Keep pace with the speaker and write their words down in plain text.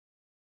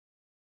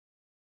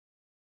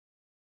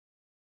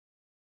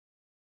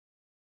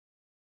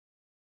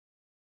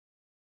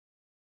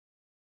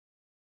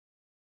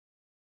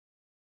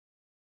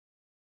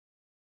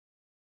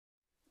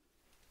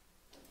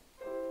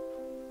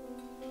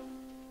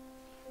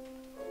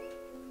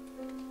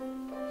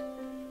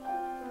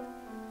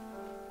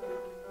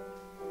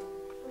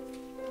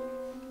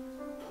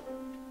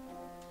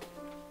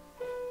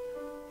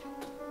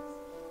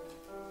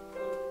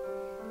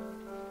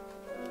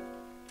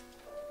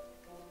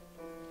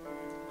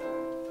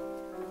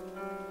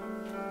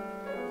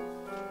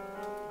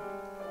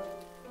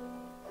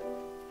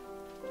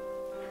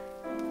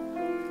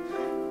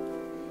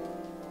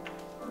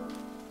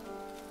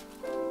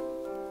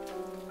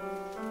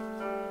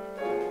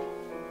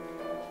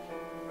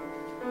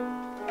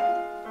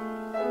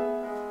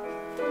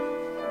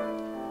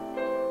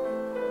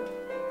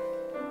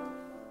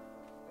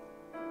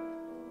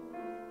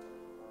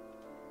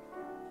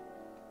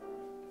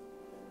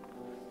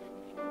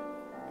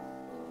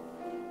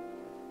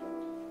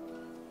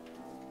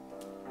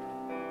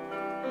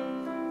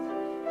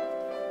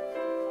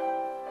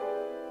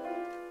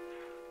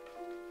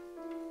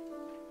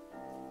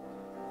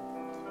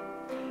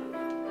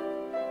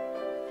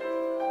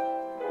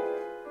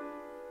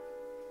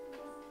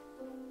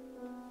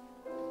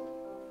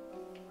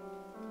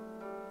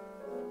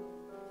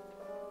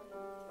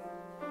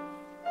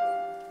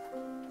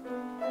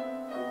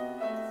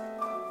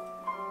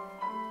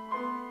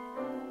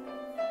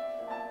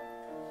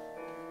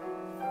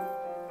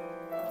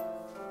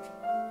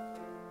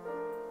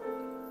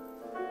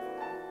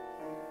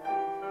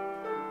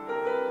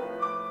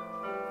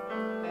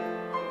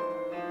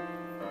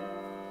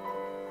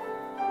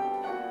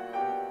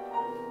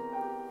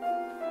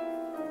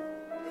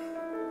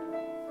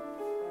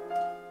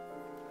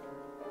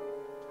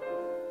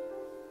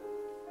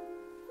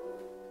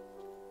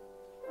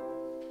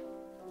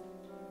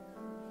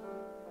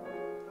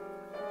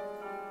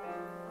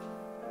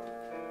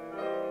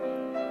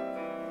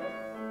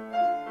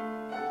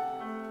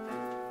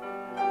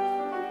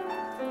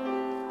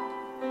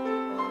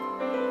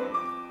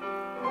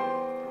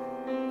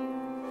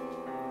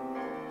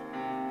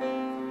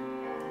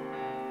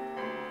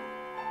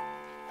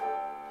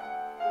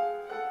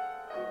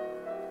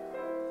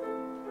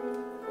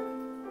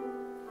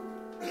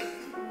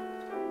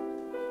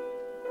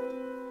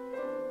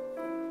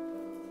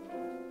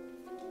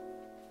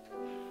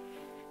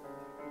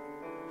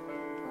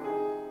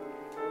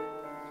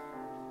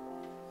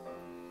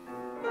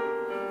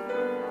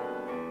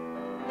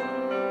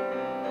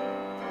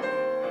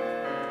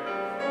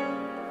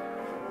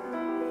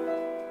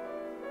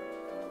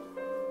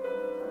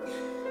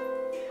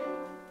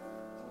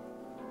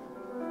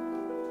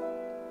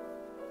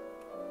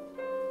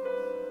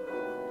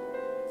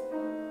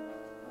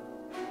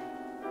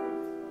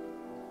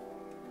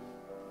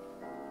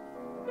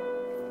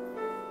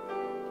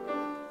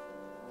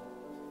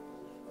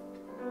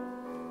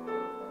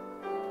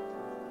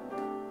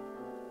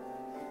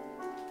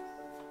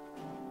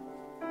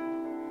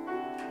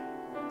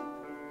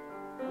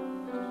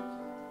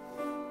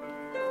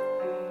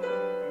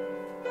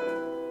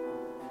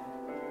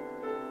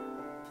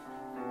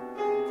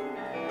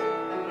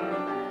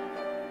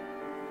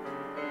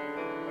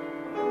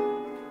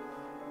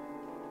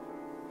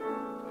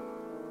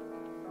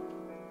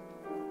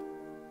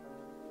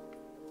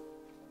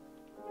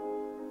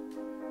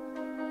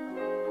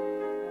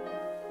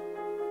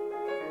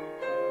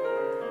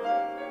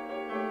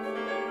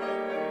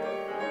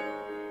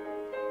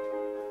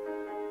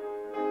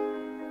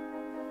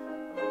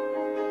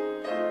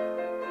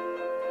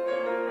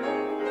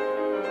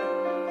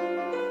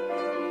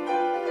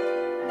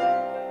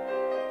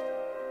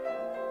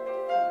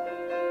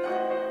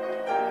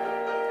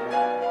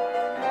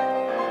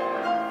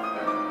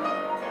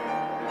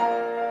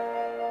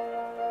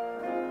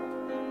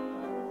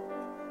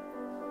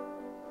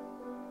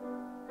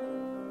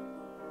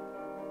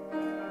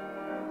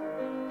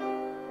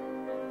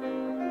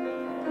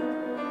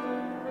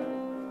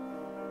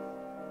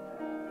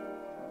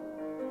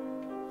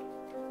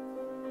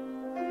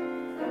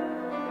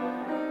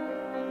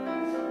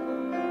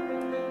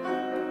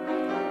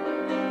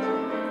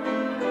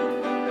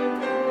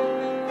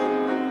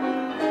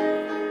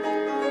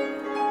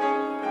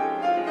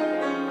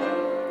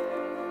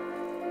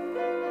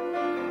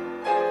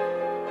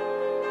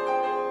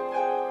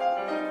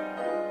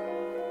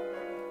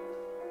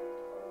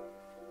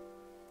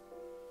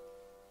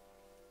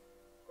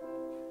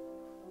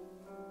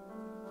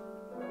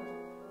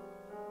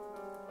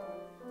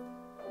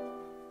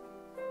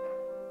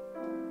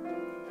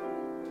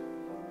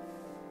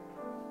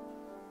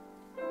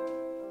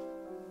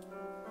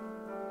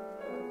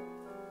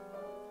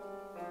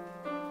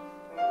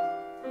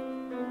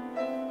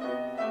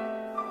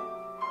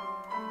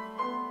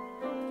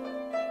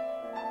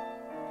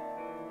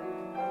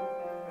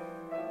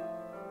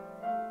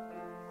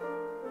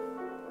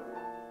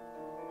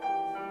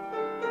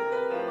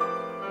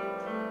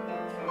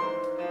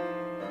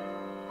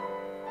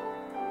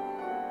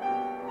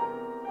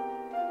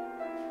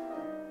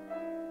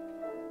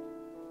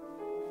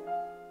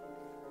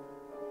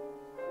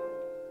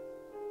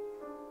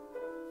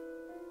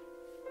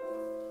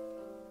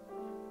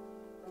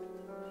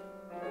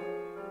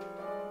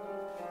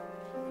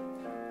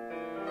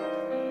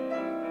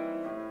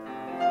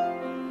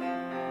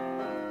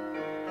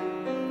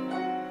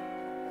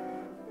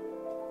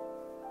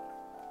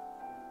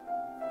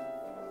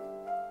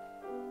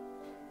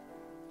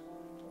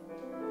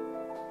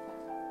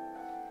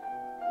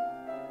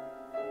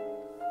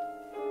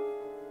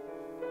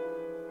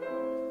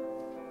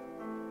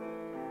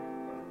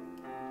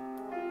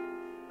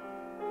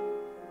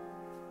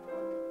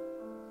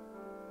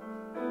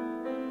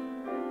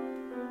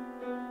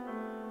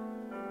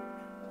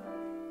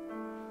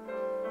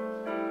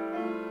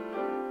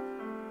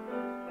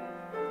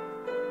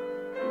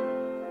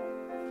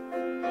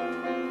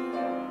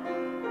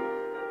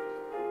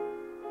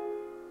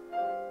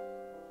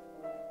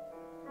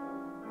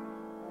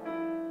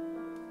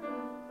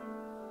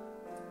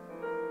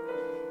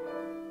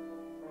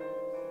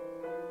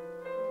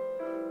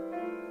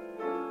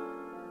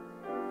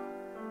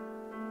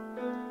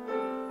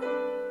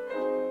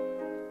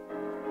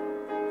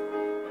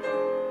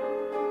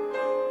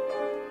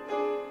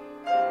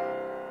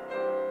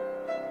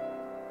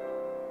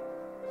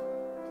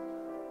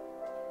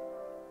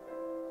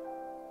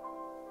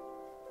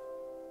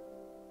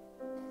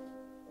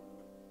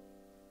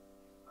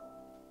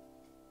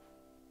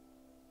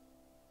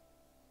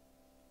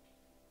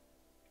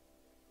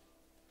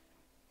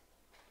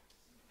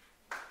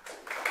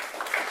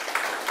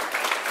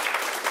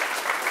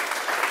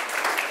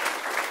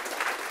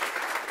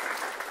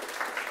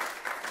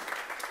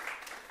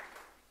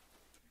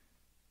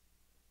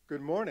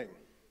morning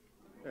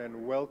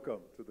and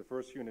welcome to the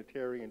First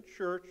Unitarian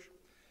Church.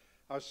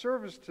 Our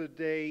service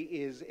today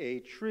is a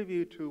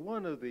tribute to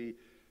one of the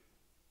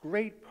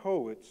great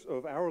poets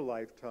of our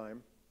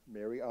lifetime,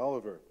 Mary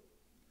Oliver.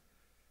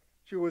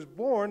 She was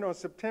born on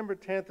September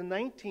 10th,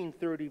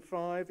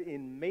 1935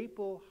 in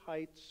Maple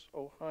Heights,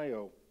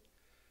 Ohio.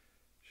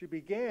 She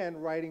began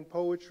writing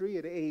poetry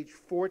at age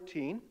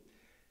 14,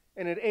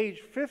 and at age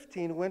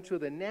 15 went to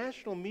the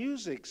National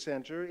Music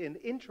Center in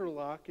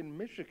Interlochen,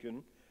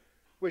 Michigan,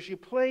 where she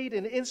played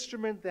an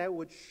instrument that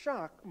would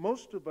shock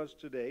most of us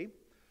today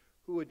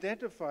who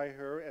identify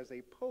her as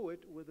a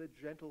poet with a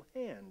gentle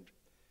hand.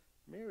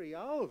 Mary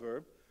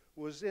Oliver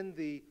was in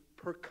the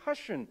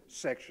percussion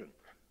section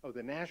of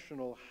the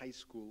National High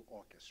School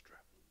Orchestra.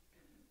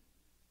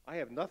 I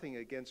have nothing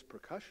against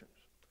percussion,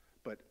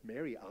 but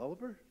Mary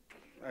Oliver?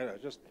 I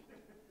don't know,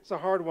 it's a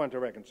hard one to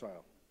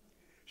reconcile.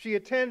 She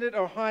attended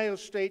Ohio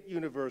State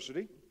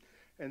University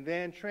and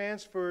then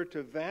transferred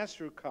to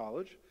Vassar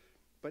College,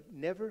 but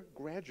never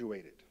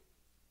graduated.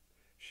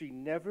 She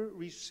never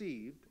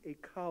received a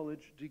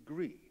college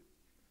degree.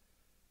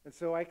 And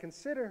so I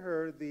consider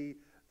her the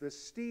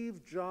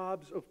Steve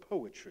Jobs of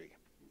poetry.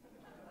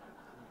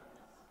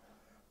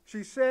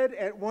 She said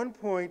at one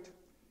point,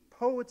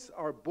 "Poets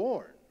are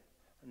born,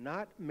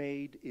 not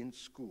made in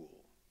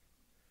school."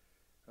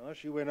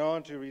 She went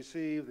on to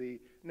receive the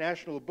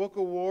National Book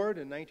Award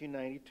in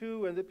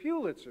 1992 and the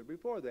Pulitzer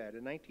before that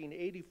in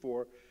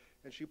 1984,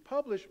 and she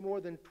published more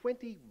than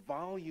 20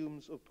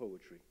 volumes of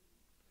poetry.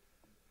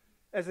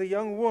 As a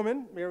young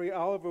woman, Mary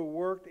Oliver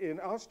worked in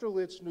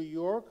Austerlitz, New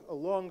York,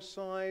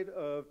 alongside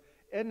of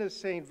Edna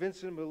St.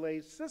 Vincent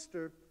Millay's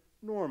sister,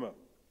 Norma.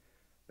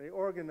 They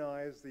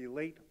organized the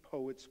Late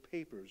Poets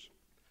Papers.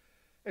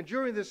 And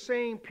during the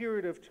same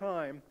period of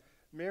time,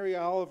 Mary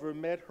Oliver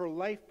met her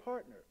life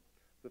partner,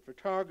 the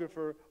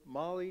photographer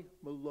Molly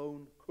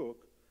Malone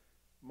Cook.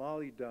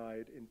 Molly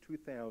died in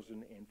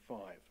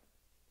 2005.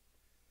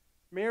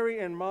 Mary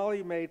and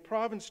Molly made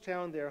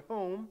Provincetown their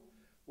home,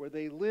 where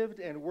they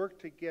lived and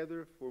worked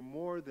together for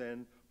more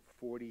than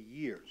 40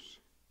 years.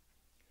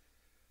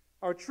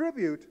 Our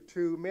tribute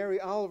to Mary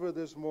Oliver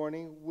this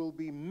morning will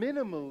be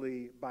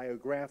minimally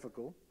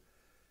biographical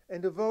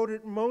and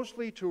devoted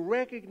mostly to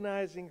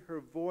recognizing her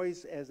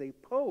voice as a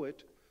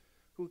poet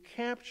who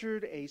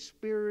captured a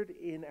spirit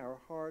in our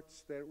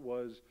hearts that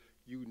was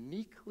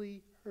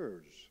uniquely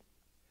hers.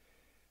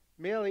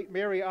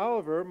 Mary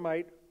Oliver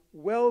might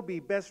well be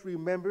best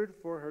remembered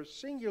for her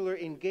singular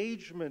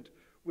engagement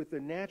with the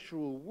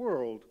natural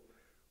world,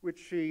 which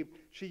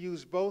she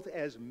used both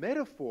as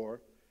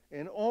metaphor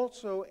and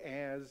also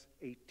as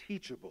a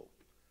teachable.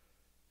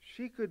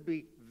 She could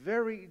be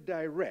very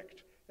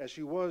direct, as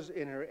she was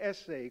in her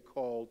essay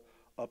called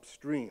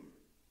Upstream.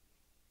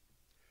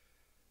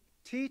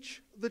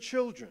 Teach the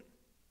children.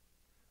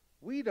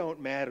 We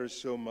don't matter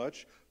so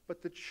much,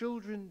 but the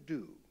children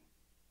do.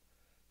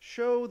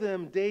 Show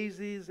them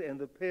daisies and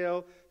the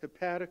pale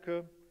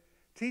hepatica.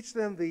 Teach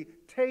them the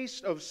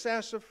taste of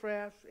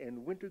sassafras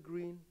and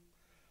wintergreen,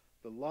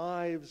 the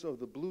lives of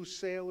the blue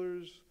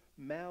sailors,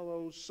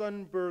 mallows,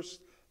 sunbursts,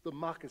 the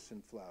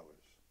moccasin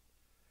flowers,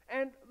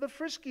 and the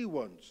frisky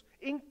ones,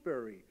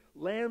 inkberry,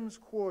 lamb's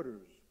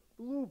quarters,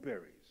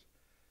 blueberries,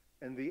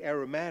 and the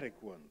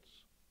aromatic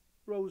ones,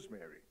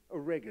 rosemary,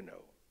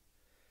 oregano.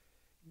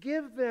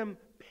 Give them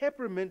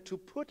peppermint to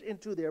put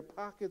into their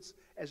pockets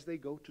as they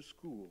go to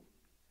school.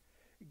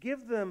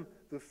 Give them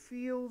the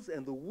fields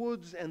and the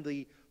woods and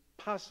the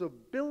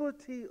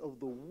possibility of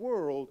the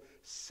world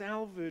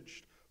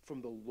salvaged from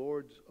the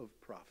lords of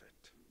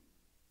profit.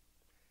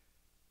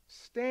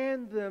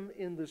 Stand them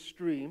in the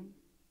stream,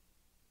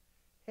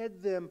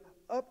 head them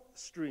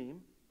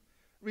upstream,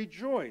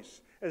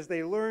 rejoice as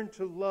they learn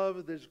to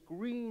love this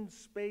green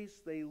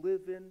space they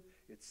live in,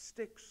 its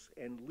sticks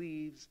and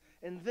leaves,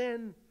 and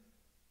then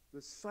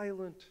the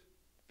silent,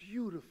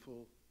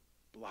 beautiful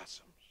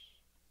blossoms.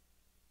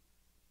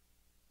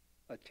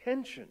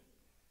 Attention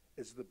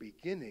is the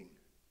beginning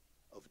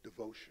of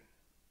devotion.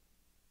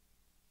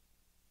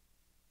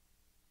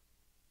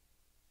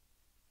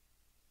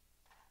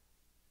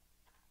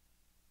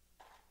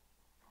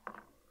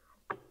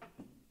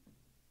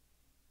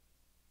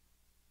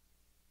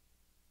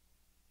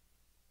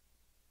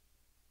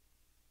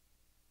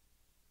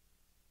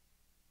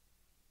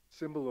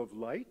 Symbol of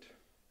light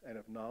and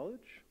of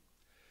knowledge,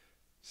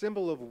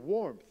 symbol of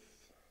warmth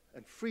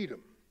and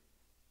freedom.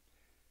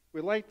 We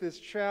light this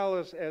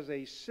chalice as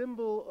a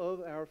symbol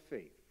of our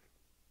faith.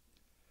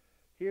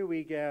 Here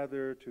we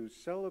gather to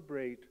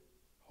celebrate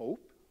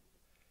hope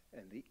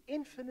and the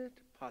infinite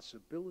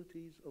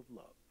possibilities of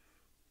love.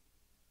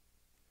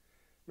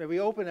 May we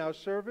open our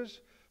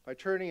service by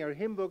turning our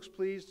hymn books,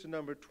 please, to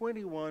number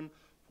 21,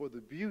 For the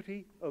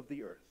Beauty of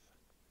the Earth.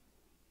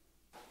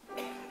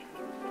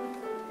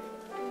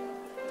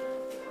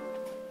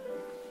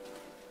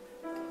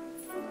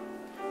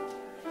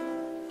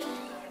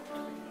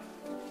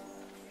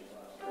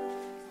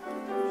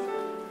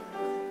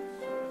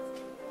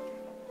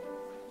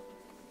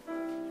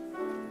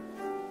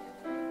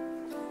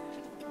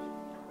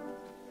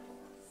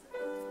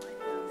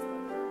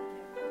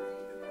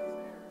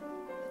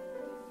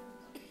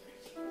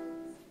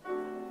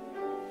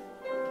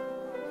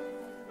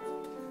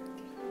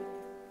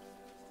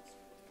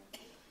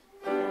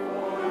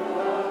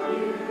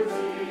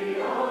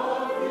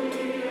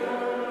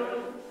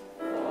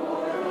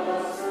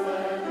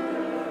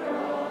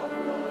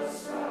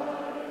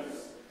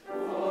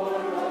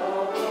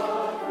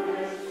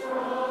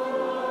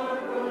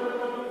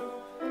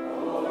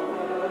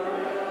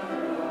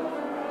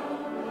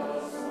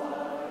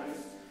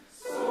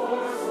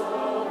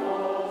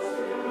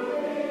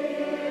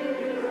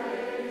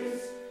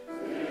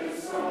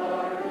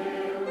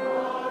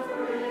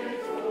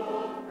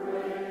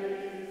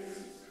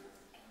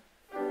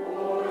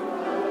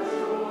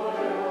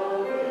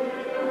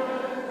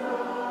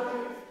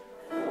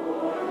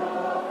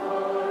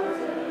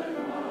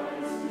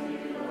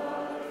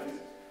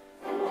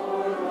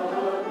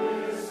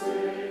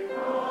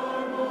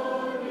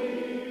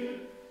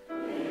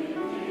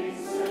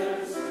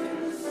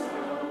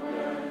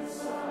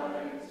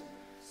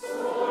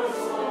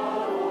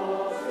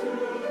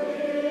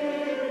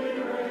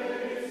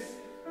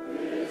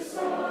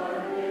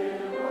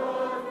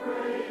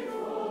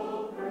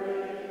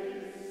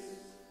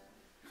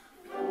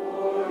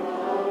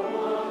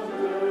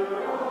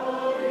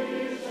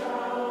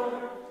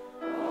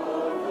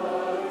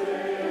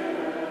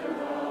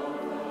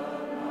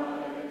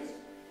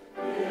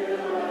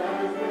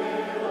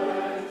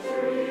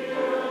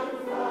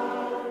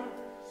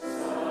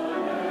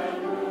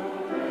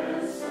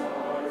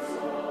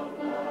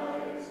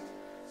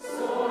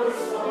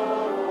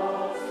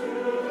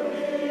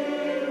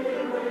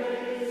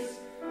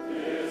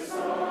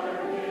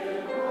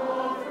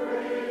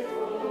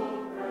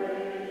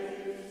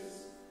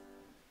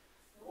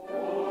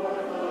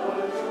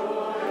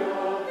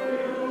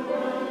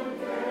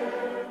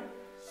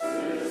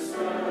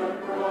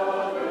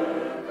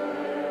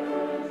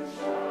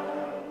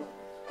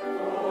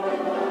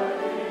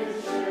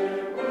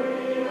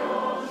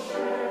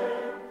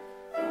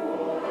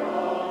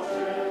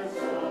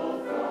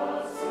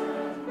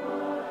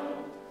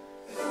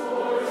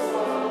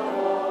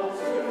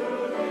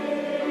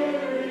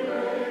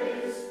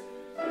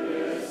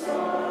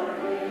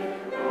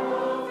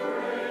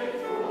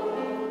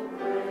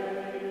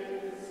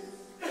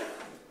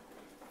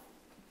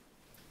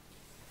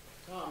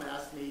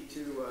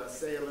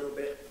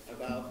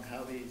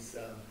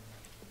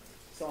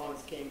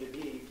 songs came to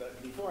be.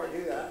 But before I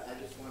do that, I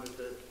just wanted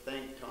to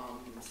thank Tom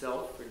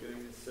himself for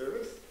doing this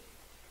service,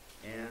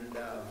 and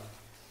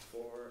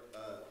for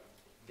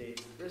Dave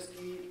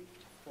Zabriskie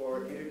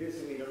for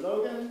introducing me to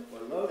Logan,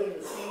 for Logan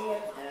to sing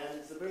it,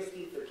 and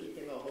Zabriskie for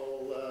keeping a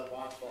whole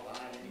watchful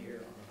eye and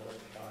ear on the whole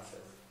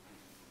process.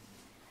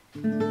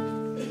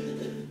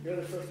 You're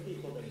the first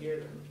people to hear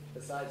them,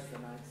 besides the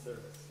ninth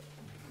service.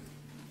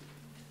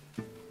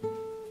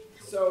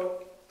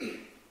 So,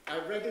 I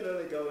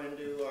regularly go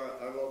into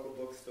our local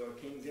bookstore,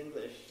 King's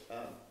English,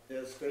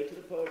 straight to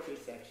the poetry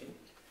section,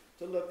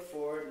 to look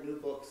for new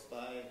books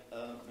by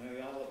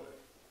Mary Oliver.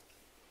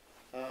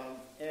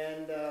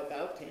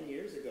 About 10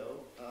 years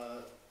ago,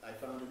 I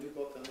found a new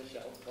book on the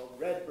shelf called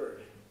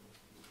Redbird.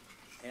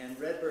 And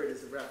Redbird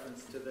is a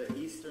reference to the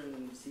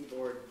eastern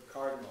seaboard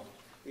cardinal.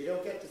 We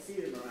don't get to see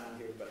them around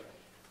here, but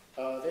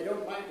they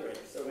don't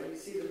migrate. So when you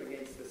see them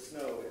against the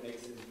snow, it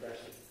makes an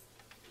impression.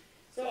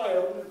 So I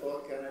open the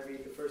book and I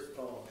read the first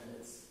poem, and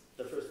it's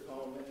the first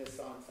poem in this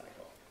song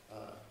cycle.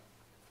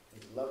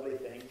 It's a lovely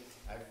thing.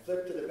 I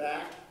flip to the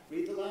back,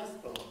 read the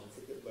last poem. It's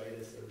a good way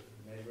to sort of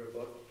measure a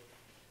book.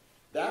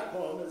 That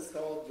poem is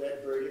called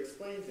Redbird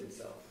Explains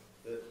Himself,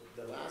 the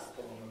last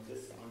poem of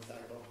this song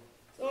cycle.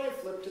 So I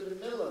flip to the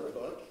middle of the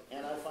book,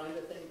 and I find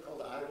a thing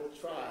called I Will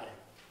Try.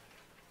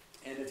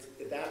 And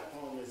that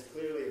poem is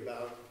clearly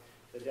about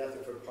the death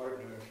of her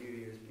partner a few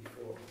years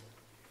before.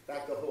 In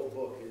fact, the whole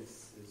book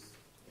is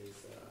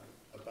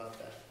about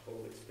that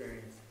whole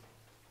experience.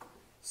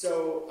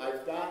 So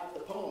I've got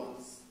the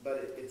poems, but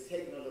it's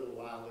taken a little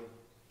while to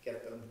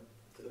get them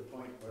to the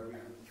point where we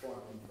can perform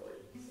them for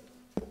you.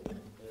 So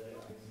there they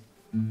are.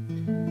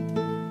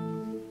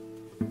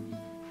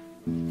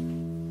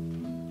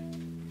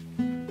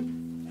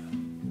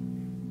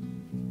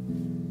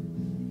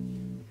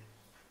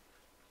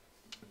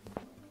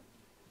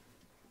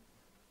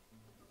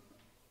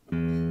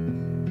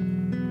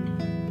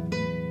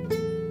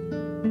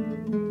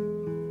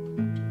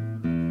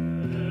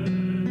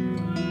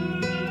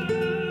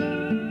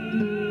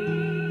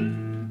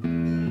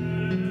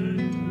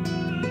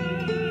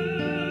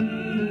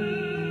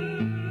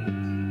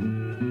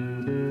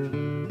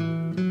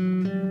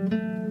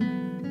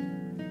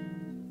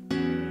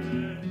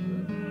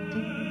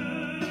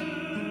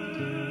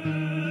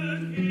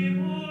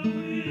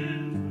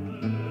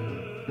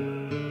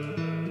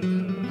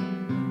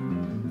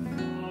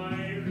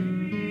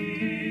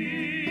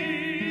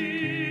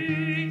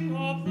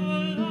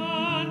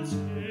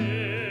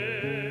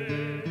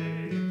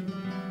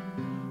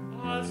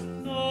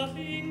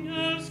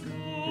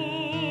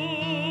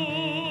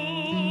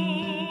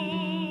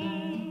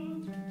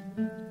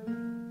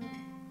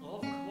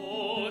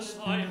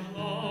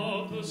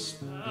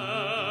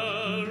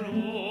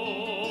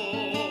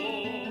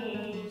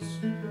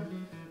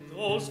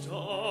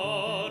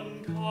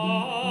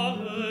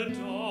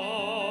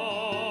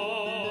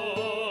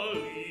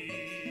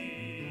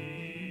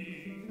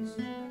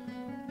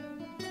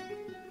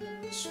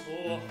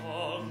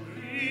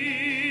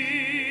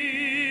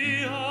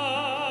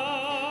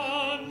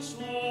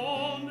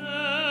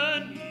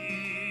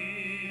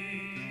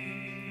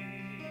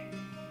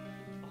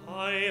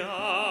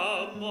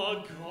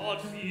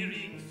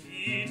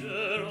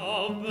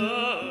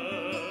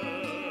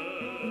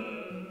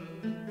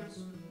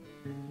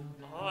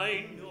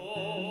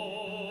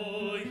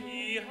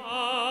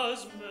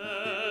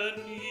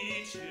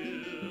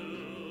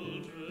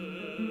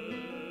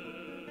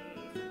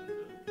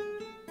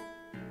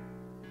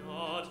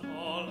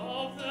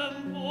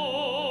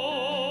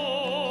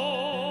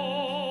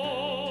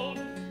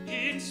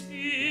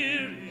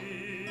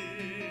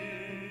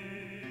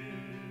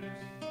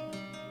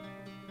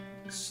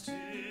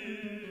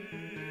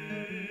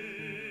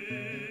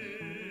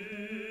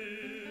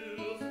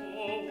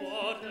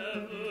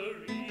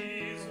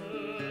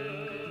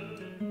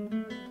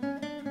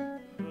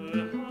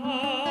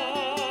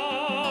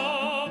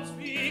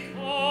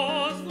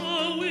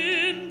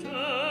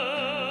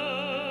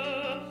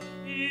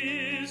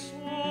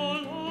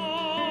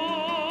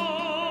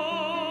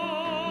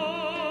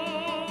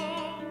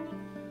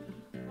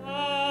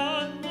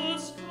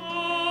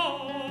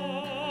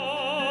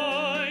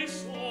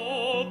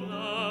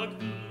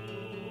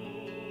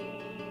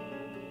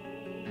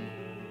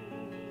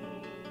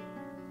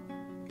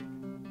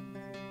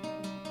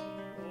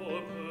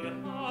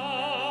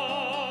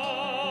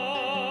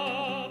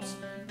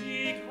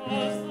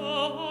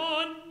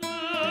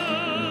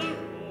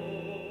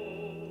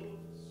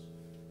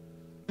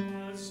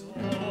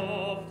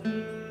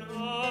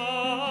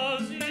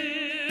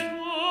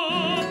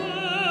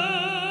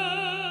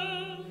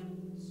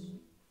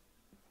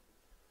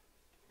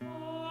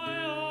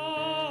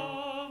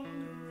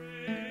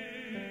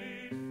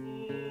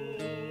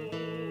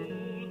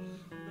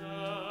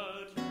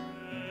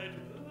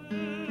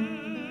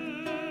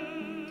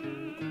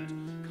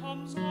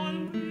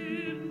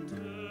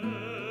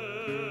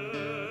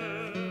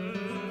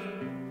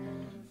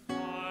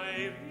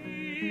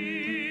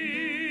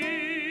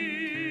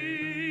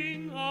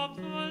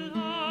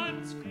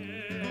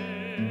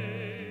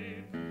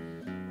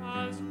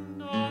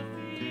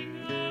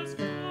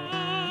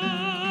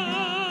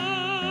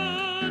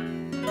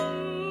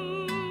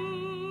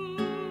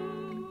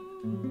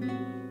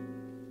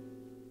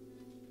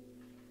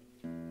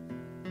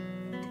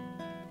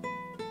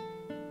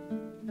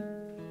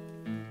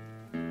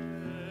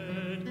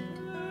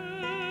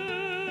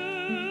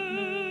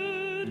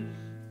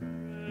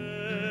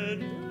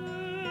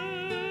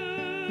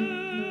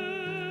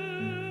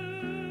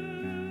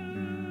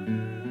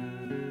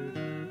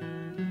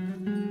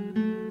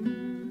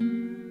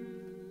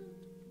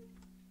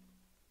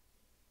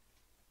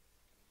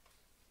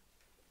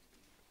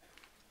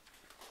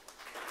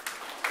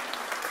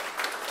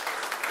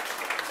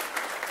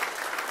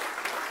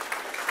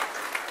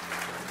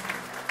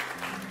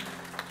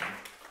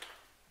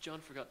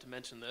 forgot to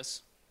mention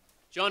this.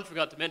 John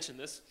forgot to mention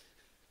this.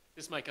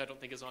 This mic I don't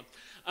think is on.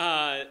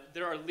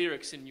 There are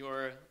lyrics in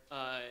your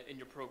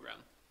program.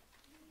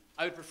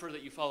 I would prefer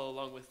that you follow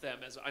along with them,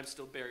 as I'm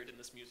still buried in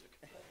this music.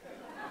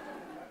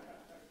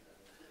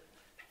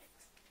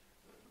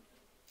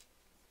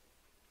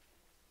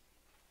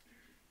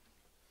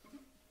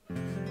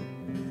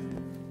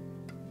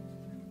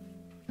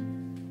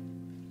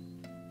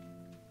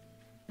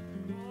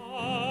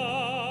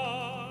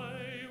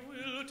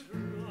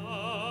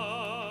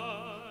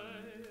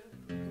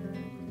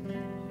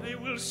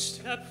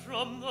 Step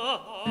from the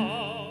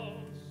house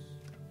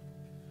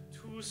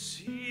to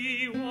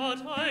see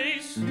what I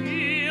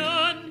see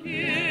and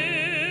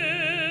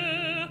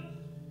hear,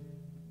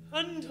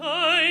 and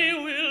I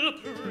will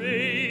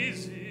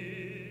praise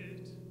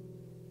it.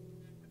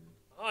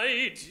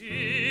 I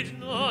did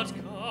not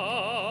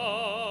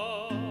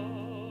come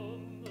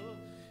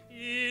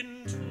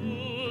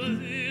into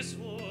this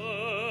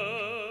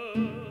world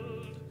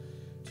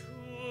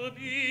to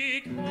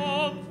be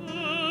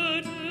comforted.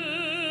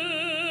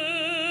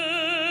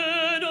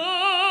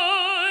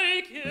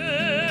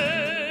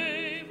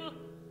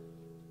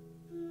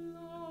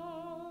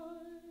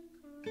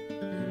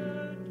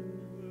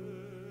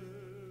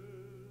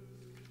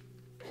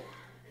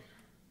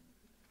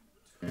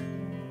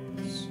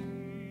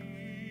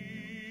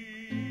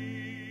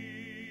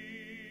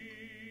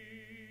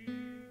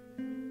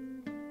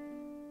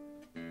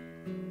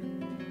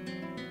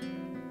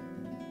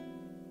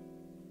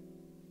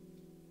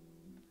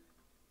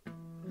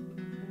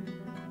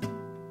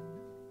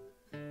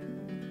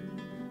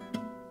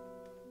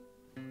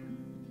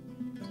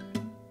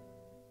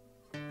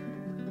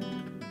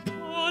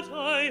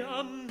 I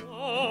am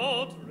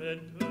not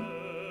Redbird,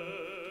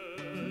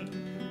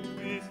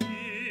 with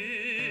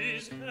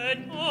his head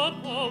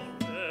up of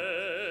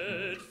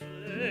red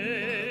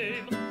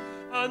flame,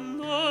 and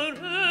the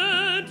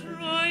red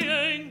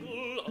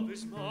triangle of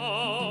his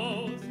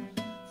mouth,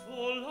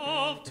 full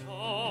of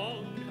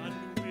tongue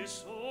and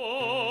whistles.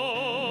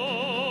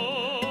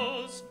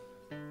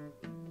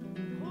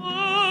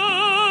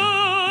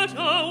 But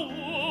a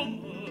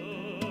woman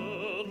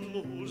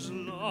whose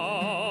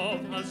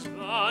love has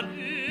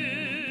vanished,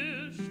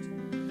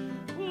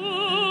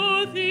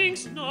 who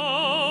thinks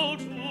now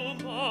too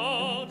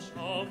much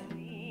of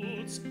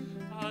roots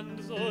and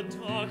the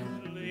dark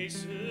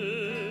places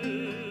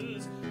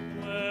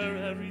where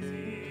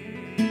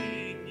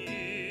everything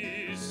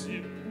is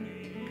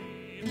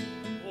simply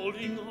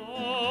holding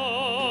on.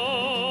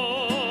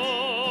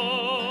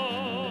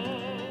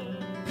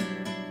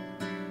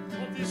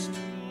 But this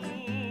too,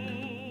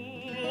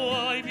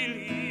 I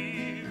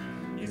believe,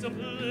 is a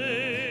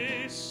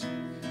place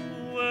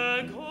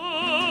where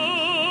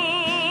God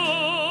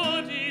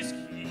is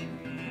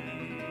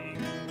keeping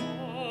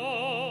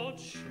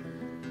watch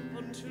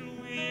until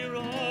we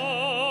rise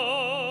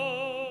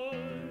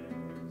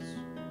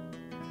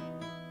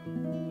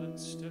and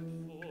step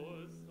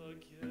forth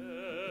again.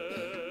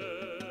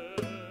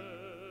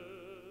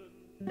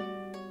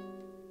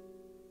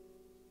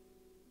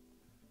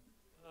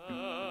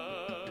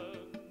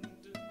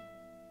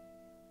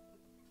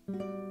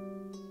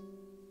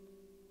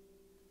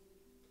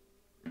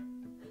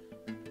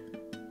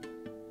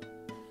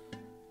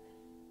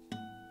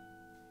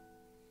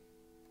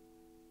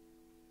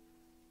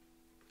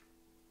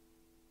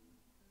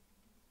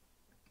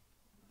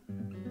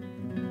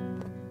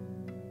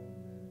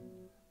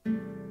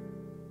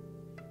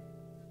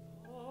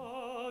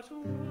 But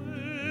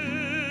wait,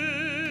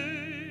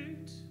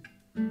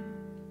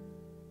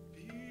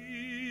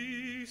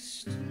 be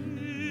still,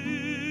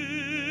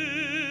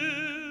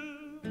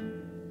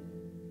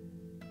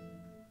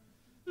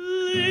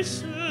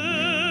 listen.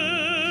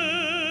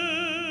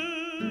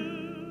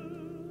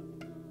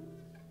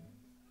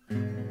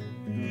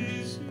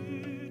 Is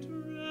it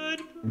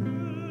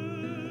Redbird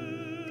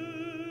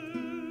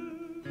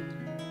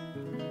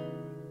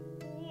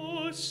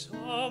or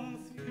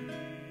something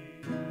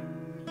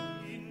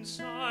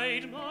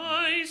inside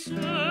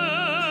myself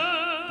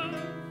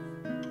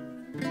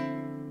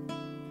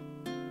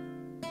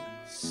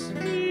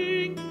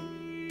singing?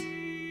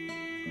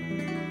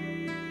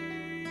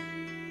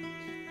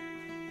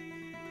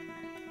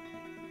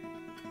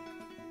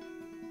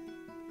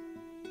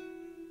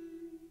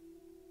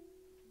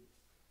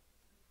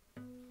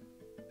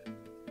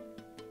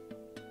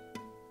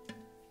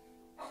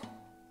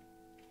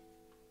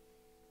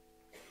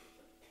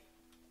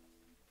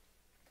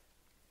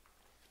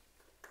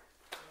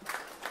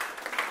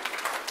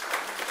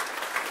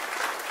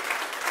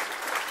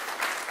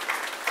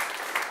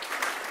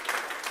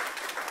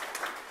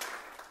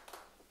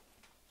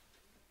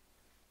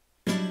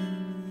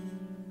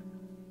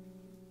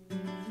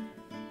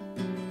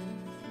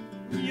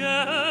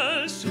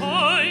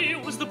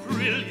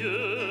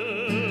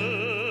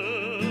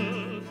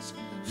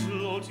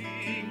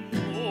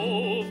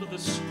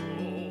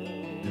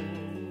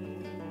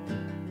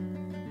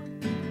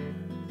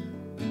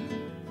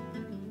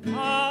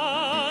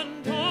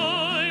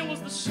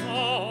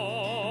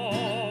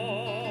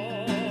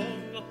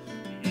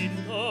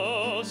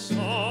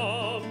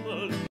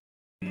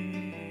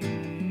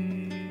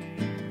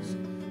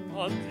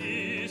 And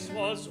this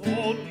was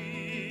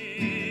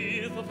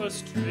only the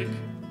first trick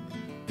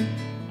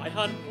I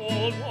had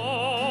hold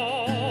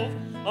of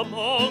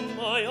among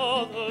my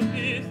other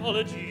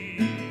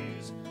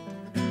mythologies,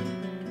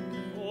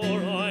 for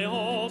I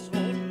also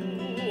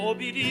knew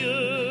obedience,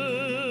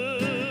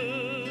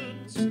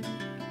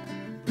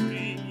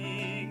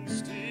 bringing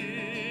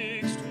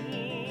sticks to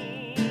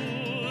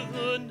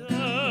the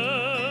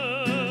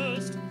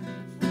nest,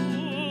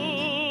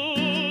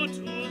 food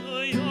to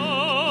the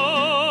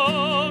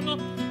young,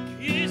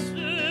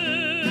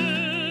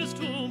 kisses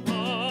to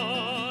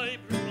my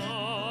bride.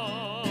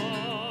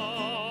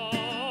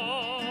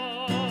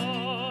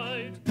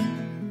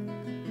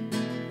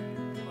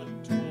 But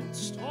don't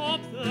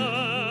stop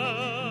there.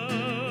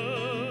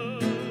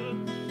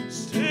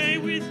 Stay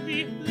with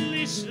me,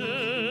 listen.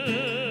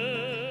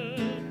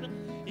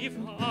 If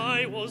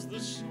I was the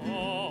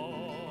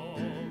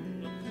song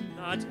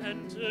that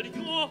entered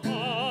your heart,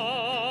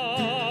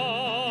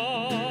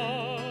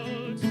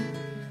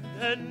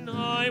 then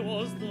I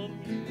was the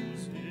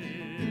music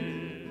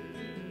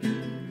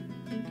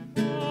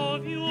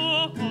of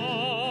your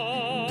heart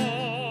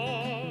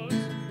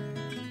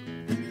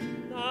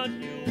that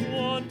you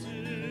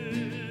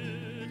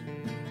wanted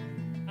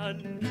and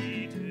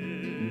needed,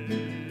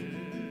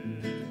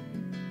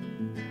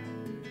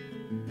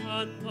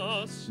 and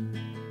thus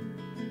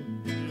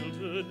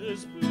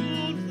wilderness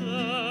bloomed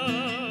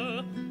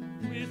there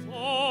with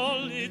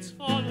all its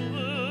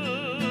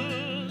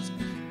followers,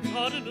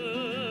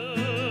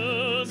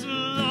 gardeners,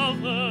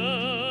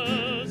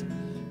 lovers,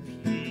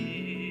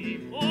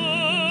 people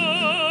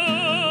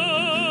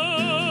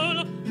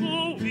who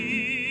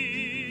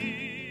weep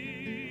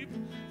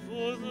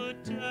for the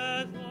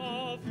death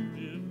of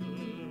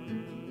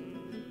rivers.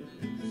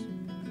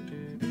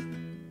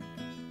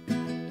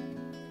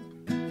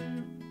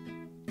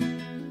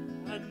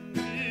 And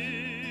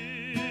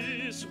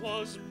this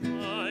was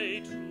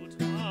my true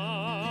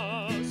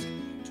task,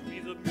 to be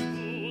the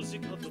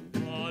music of the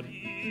body,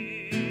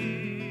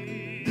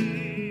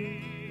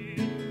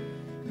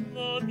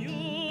 the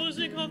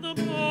music of the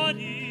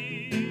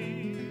body,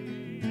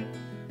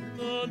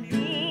 the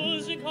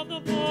music of the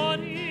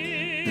body.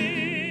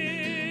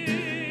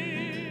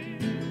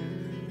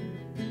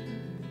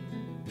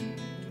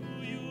 Do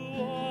you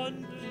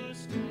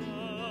understand?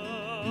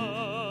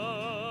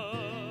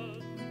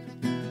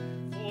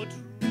 For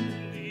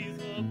truly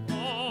the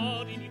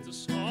body needs a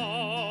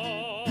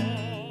song,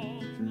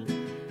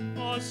 a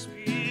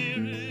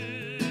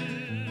spirit,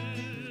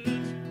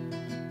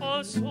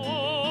 a soul,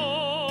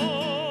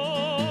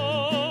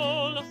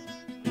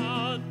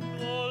 and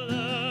no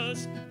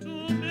less to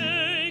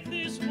make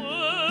this work.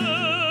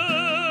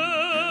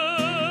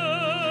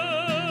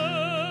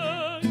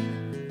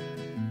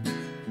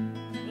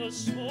 The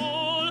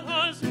soul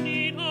has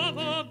need of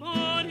a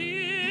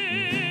body,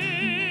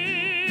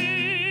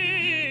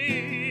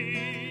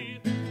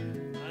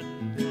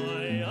 and I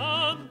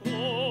am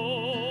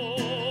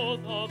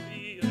both of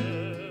the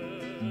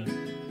earth,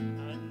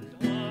 and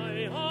I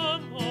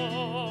am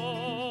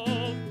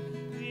of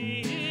the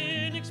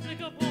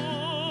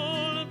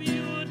inexplicable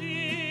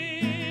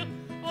beauty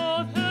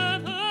of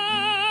heaven.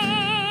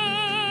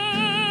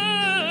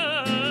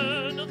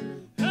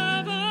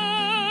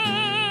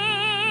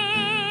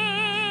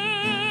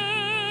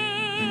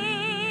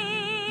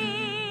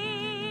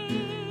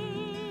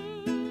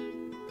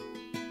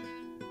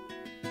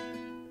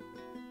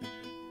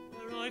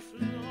 Where I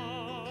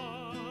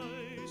fly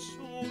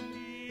so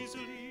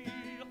easily,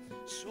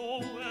 so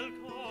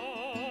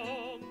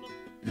welcome,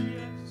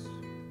 yes.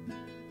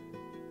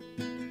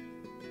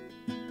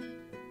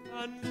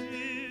 And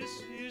this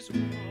is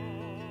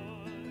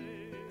why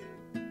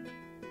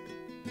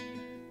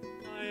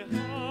I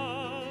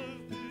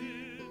have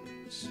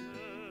been sent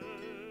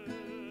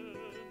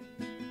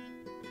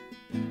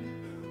to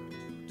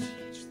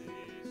teach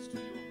this to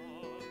your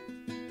heart,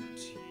 to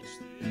teach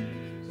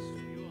this to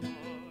your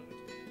heart,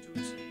 to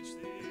teach this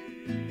to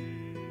your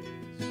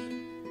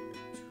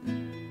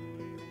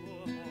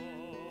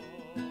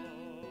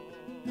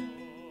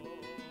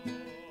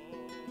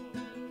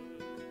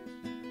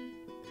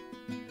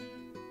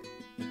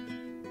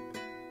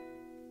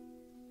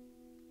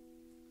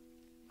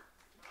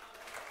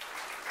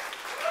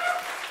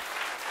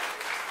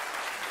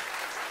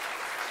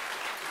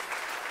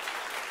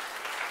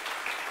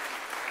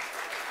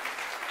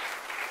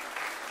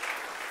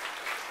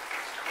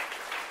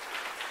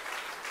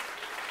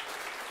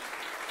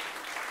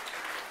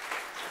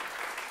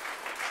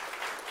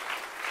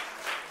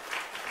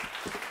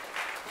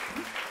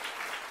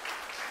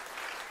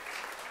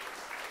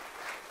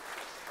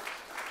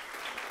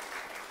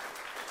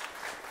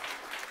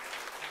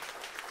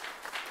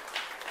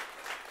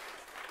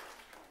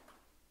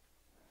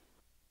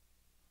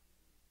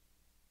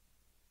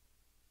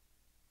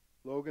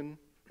Logan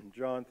and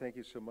John, thank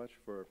you so much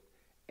for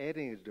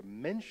adding a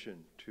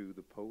dimension to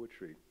the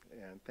poetry.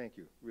 And thank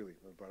you, really,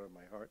 from the bottom of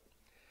my heart.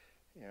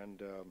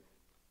 And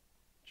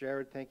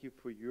Jared, thank you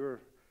for your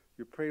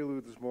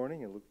prelude this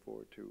morning, and look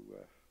forward to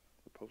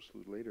the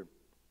postlude later.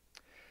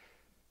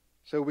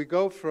 So we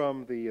go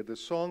from the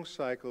song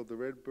cycle, the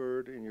Red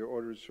Bird in your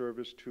order of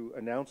service, to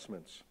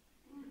announcements.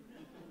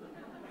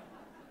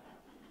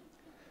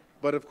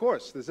 But of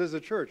course, this is a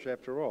church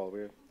after all.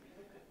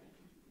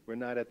 We're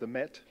not at the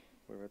Met,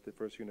 we're at the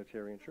First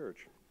Unitarian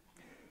Church.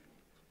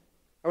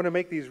 I want to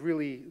make these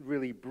really,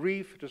 really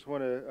brief. Just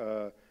want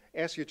to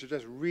ask you to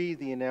just read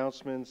the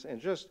announcements and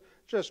just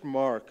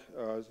mark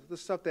the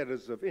stuff that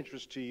is of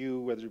interest to you,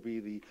 whether it be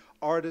the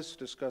artists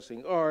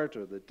discussing art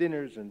or the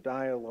dinners and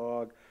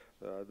dialogue,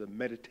 the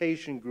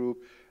meditation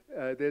group.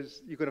 You're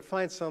going to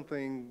find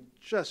something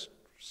just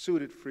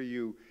suited for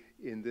you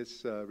in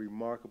this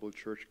remarkable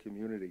church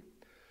community.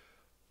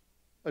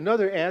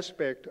 Another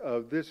aspect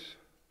of this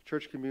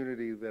church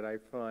community that I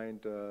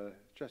find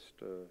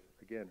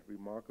again,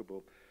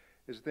 remarkable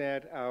is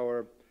that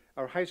our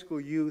high school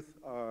youth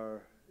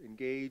are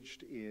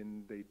engaged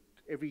in,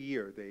 every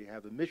year they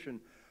have a mission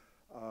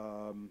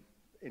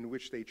in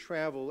which they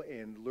travel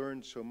and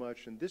learn so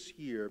much. And this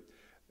year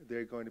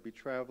they're going to be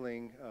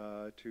traveling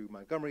to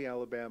Montgomery,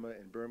 Alabama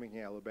and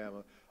Birmingham,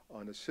 Alabama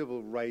on a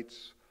civil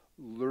rights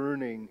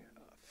learning,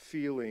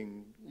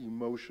 feeling,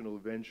 emotional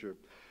venture.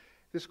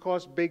 This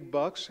costs big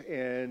bucks,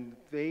 and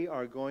the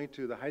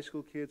high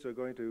school kids are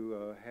going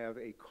to have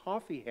a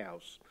coffee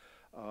house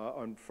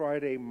on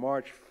Friday,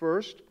 March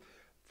 1st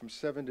from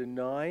 7 to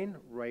 9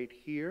 right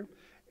here.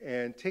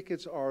 And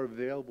tickets are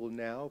available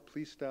now.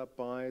 Please stop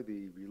by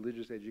the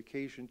religious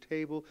education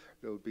table.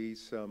 There will be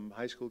some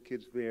high school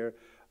kids there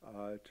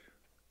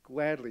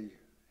gladly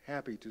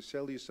happy to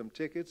sell you some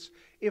tickets.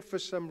 If for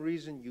some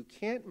reason you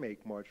can't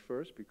make March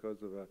 1st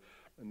because of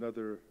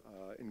another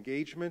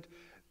engagement,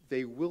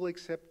 they will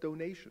accept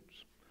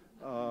donations,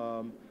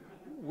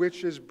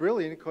 which is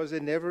brilliant because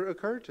it never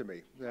occurred to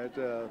me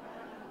that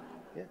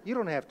you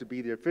don't have to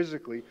be there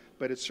physically,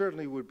 but it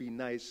certainly would be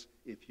nice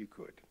if you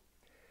could.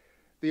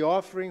 The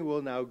offering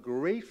will now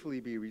gratefully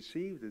be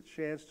received, a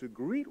chance to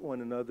greet one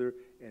another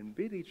and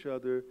bid each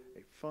other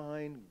a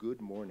fine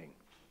good morning.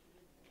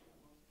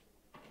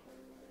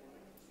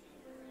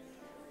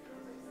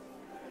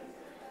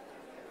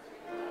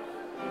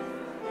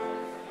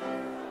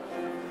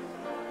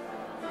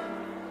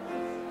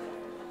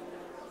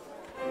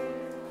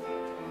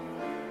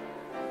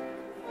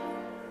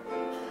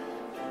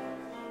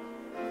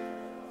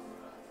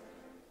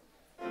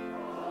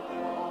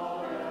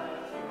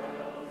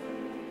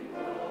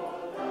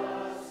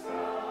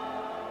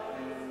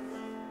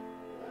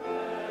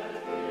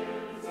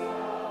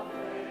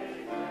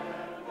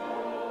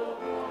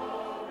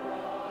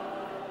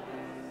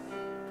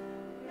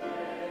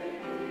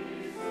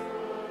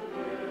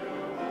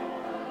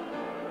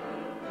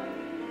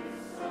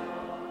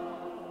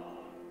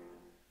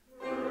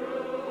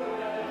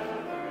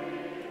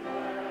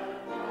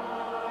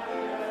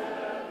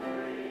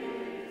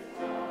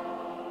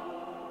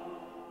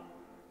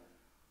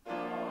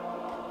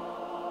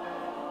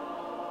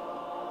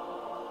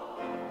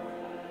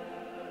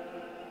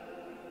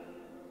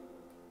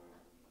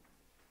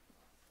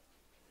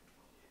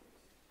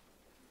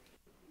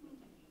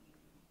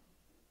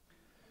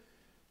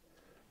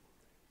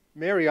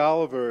 Mary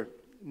Oliver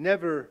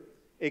never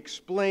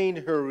explained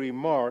her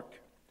remark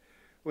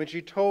when she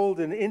told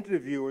an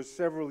interviewer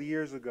several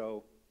years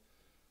ago,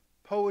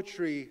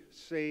 "Poetry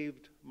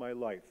saved my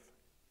life."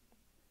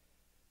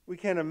 We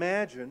can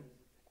imagine,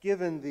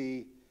 given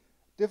the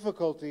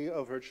difficulty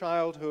of her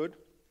childhood,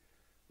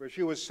 where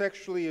she was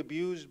sexually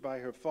abused by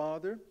her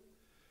father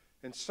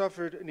and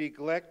suffered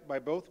neglect by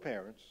both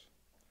parents,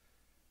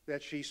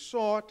 that she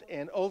sought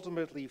and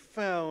ultimately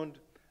found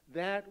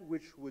that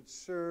which would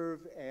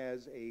serve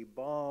as a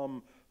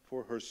balm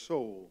for her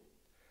soul,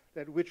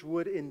 that which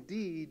would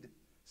indeed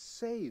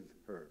save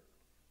her.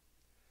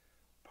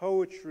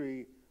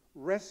 Poetry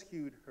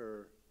rescued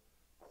her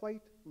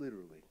quite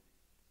literally.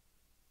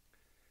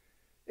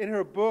 In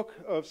her book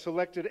of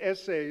selected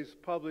essays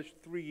published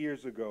 3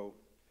 years ago,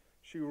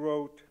 she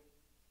wrote,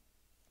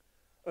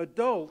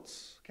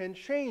 "Adults can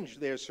change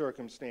their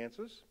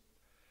circumstances.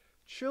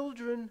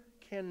 Children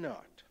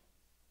cannot.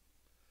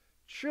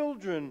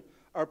 Children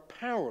are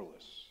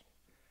powerless,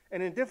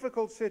 and in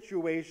difficult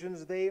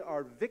situations they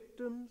are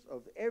victims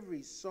of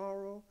every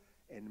sorrow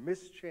and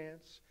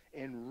mischance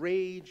and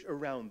rage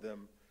around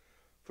them.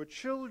 For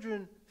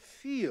children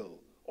feel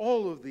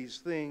all of these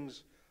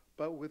things,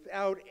 but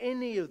without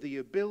any of the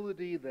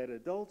ability that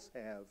adults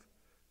have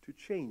to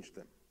change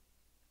them.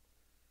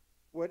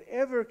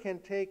 Whatever can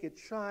take a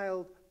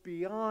child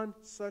beyond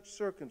such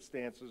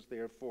circumstances,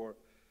 therefore,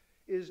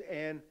 is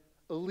an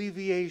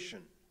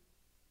alleviation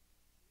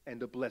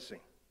and a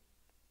blessing."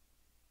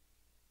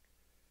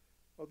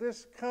 Well,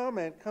 this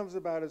comment comes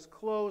about as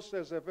close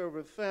as I've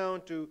ever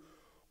found to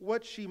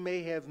what she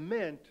may have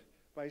meant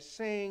by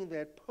saying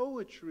that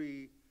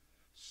poetry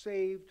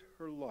saved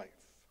her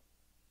life.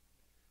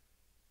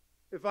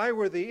 If I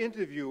were the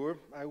interviewer,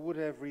 I would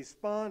have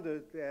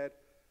responded that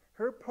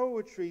her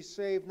poetry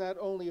saved not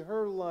only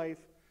her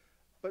life,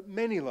 but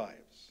many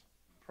lives,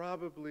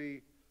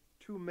 probably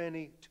too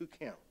many to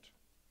count.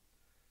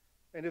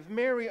 And if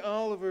Mary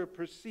Oliver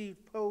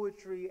perceived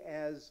poetry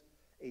as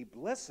a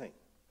blessing,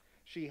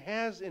 she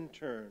has in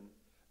turn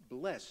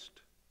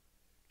blessed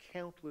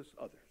countless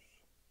others.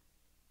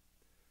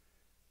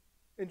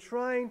 In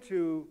trying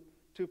to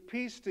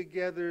piece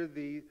together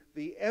the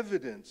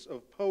evidence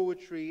of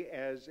poetry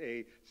as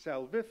a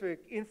salvific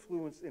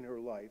influence in her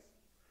life,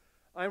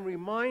 I'm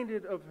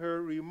reminded of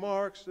her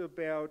remarks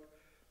about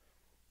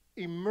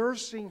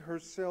immersing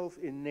herself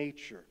in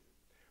nature,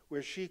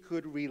 where she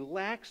could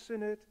relax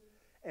in it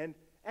and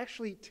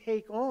actually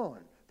take on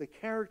the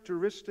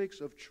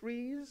characteristics of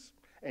trees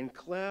and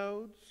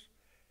clouds.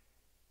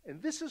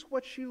 And this is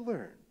what she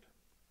learned.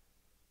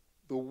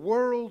 The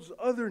world's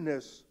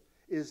otherness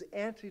is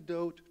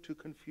antidote to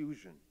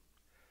confusion.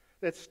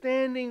 That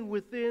standing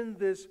within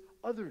this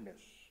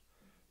otherness,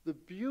 the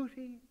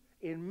beauty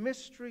and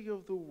mystery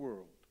of the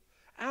world,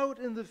 out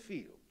in the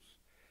fields,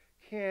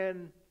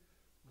 can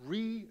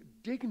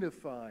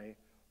re-dignify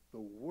the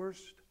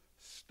worst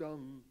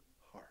stung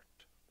heart.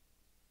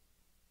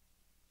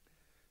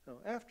 Now,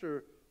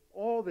 after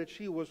all that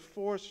she was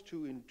forced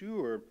to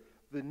endure,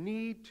 the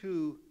need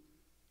to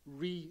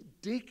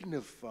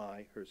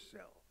re-dignify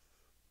herself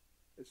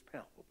is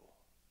palpable.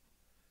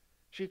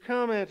 She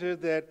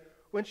commented that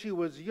when she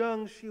was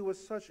young, she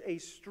was such a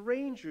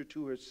stranger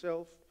to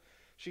herself,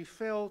 she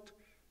felt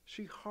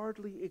she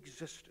hardly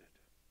existed.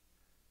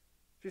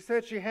 She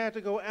said she had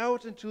to go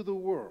out into the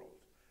world,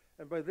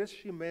 and by this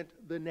she meant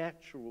the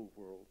natural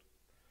world.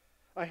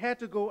 I had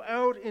to go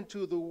out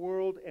into the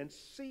world and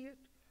see it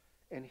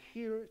and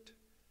hear it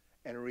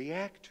and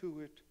react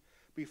to it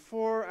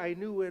before I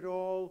knew at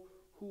all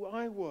who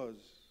I was,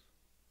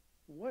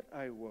 what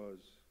I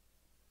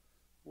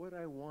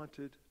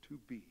wanted to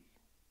be.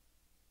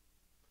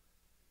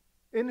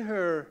 In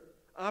her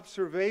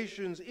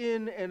observations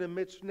in and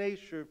amidst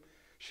nature,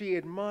 she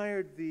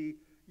admired the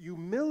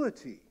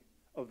humility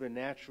of the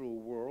natural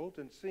world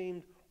and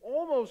seemed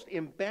almost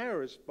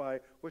embarrassed by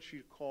what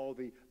she'd call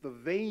the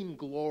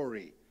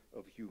vainglory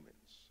of humans.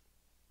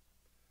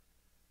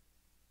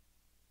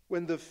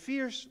 When the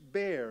fierce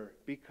bear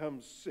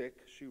becomes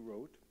sick, she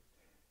wrote,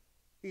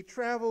 he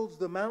travels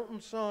the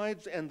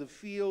mountainsides and the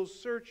fields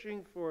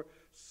searching for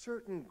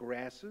certain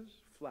grasses,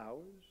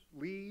 flowers,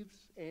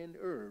 leaves, and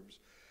herbs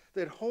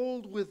that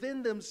hold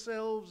within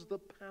themselves the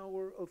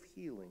power of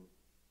healing.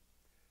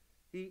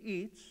 He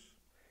eats,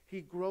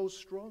 he grows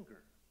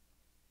stronger.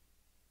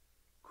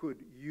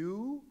 Could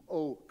you,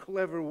 oh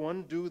clever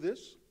one, do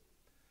this?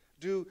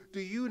 Do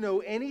you know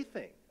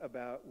anything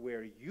about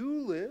where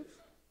you live,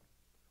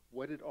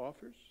 what it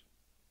offers?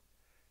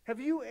 Have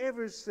you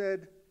ever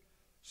said,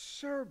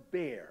 Sir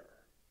Bear,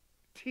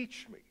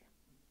 teach me.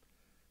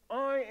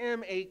 I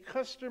am a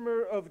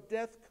customer of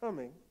death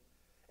coming,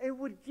 and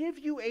would give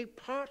you a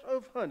pot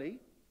of honey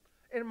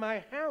and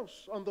my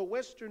house on the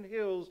western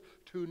hills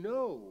to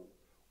know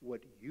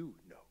what you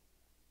know.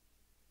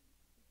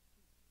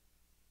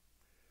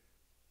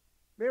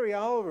 Mary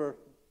Oliver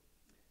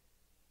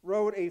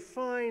wrote a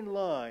fine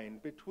line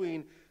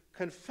between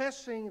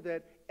confessing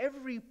that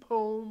every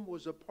poem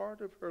was a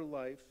part of her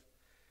life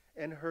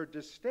and her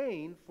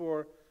disdain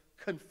for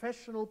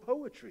confessional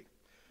poetry,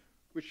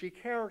 which she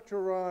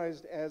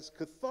characterized as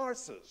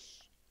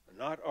catharsis,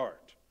 not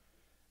art.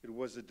 It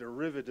was a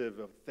derivative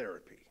of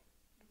therapy.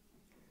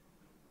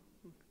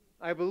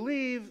 I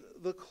believe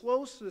the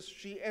closest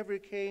she ever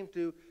came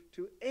to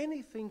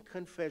anything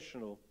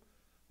confessional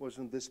was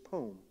in this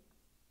poem.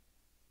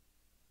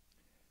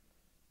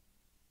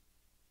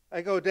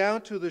 I go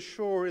down to the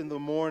shore in the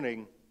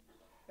morning,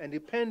 and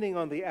depending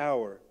on the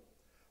hour,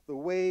 the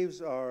waves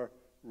are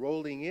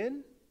rolling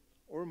in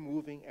or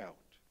moving out.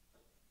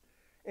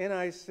 And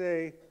I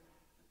say,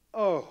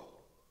 oh,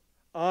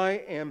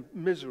 I am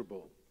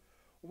miserable.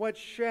 What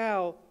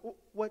should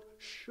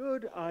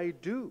I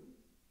do?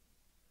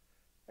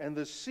 And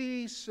the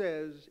sea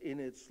says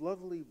in its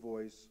lovely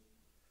voice,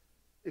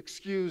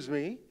 excuse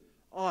me,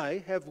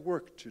 I have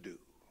work to do.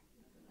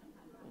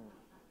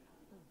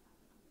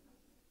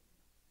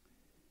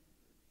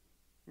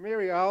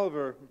 Mary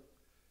Oliver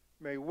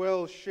may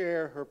well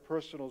share her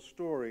personal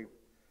story,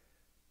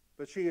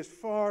 but she is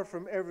far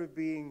from ever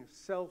being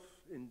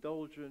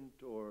self-indulgent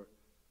or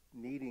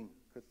needing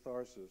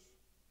catharsis.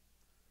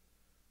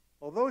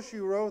 Although she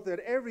wrote that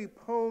every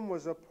poem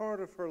was a part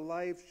of her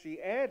life, she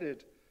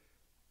added,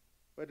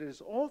 but it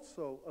is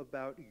also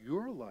about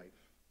your life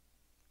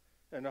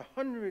and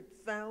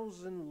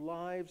 100,000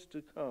 lives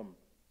to come.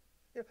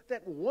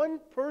 That one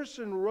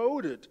person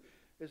wrote it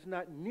is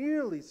not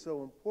nearly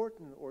so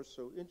important or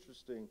so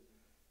interesting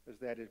as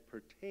that it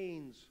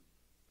pertains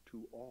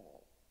to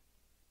all.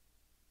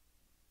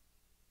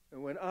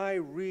 And when I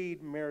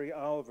read Mary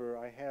Oliver,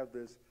 I have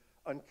this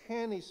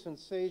uncanny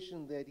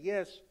sensation that,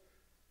 yes,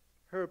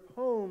 her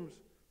poems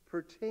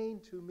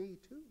pertain to me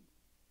too.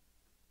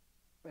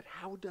 But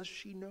how does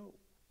she know?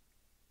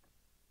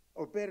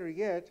 Or better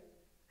yet,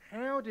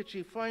 how did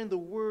she find the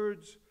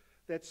words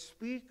that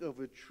speak of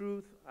a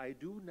truth I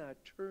do not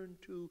turn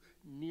to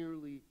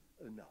nearly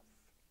enough?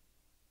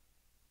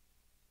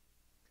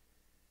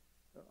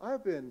 Now,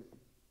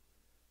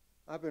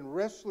 I've been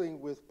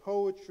wrestling with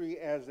poetry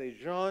as a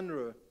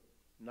genre,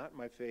 not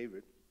my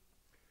favorite,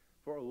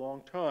 for a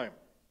long time.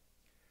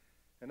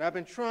 And I've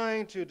been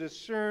trying to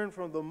discern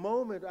from the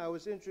moment I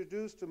was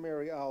introduced to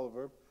Mary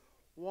Oliver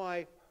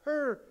why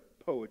her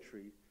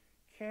poetry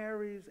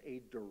carries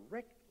a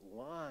direct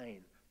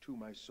line to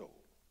my soul.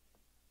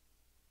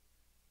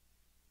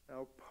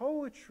 Now,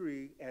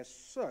 poetry as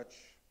such,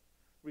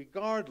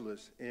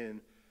 regardless in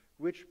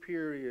which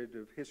period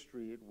of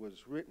history it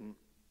was written,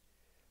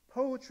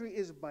 poetry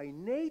is by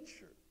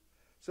nature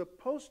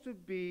supposed to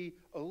be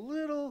a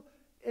little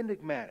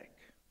enigmatic.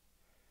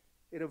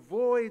 It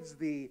avoids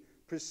the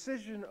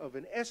precision of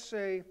an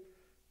essay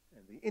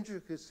and the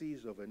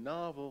intricacies of a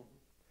novel,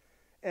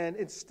 and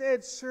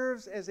instead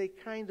serves as a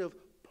kind of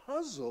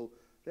puzzle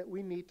that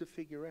we need to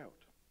figure out.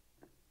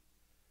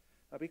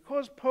 Now,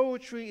 because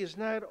poetry is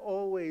not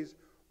always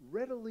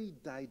readily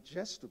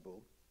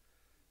digestible,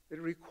 it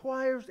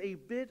requires a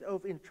bit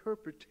of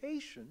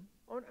interpretation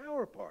on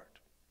our part.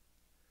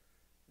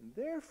 And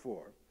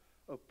therefore,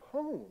 a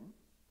poem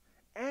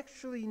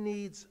actually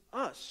needs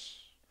us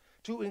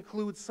to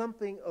include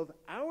something of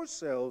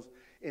ourselves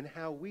in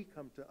how we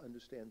come to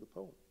understand the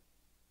poem.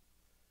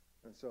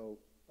 And so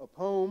a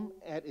poem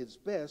at its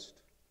best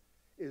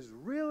is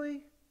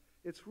really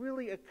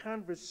a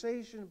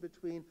conversation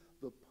between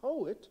the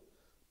poet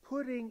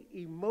putting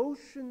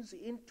emotions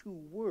into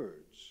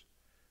words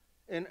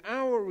and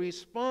our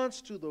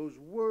response to those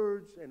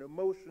words and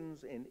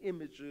emotions and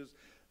images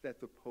that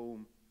the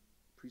poem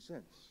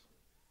presents.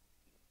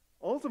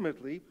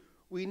 Ultimately,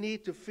 we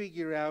need to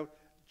figure out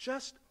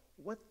just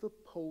what the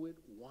poet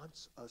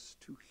wants us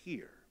to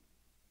hear.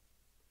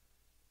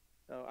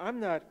 Now, I'm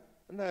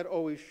not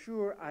always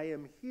sure I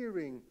am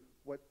hearing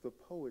what the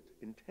poet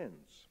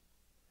intends.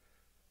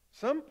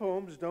 Some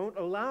poems don't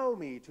allow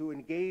me to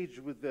engage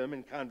with them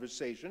in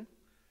conversation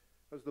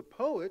because the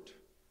poet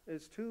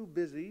is too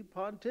busy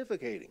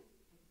pontificating.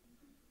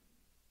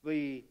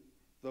 The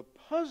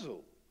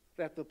puzzle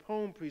that the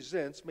poem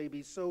presents may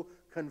be so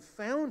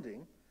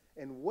confounding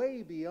and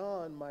way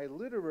beyond my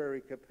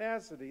literary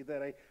capacity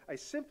that I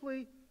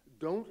simply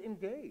don't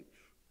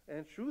engage.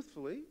 And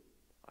truthfully,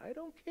 I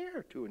don't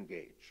care to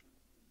engage.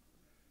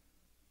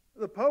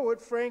 The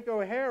poet Frank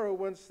O'Hara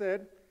once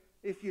said,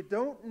 "If you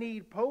don't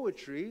need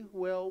poetry,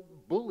 well,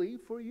 bully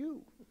for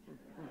you."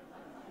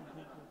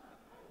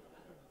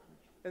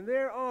 And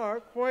there are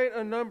quite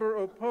a number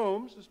of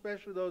poems,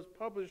 especially those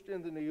published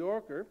in the New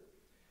Yorker,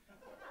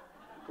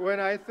 when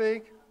I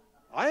think,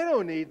 I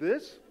don't need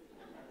this.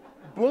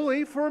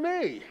 Bully for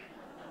me.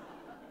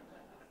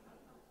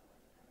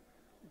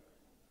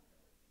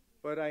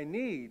 But I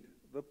need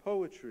the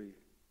poetry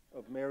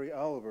of Mary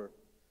Oliver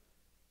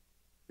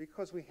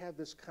because we have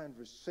this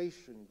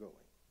conversation going.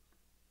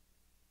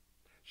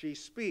 She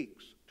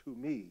speaks to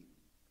me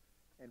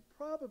and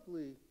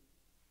probably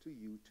to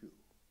you too.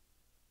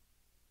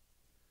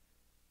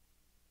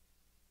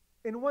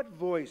 In what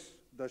voice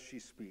does she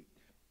speak?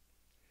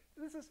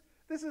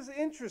 This is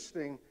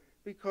interesting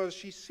because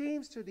she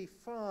seems to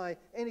defy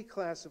any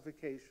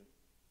classification.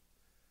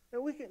 Now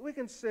we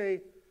can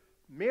say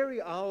Mary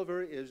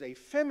Oliver is a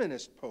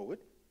feminist poet,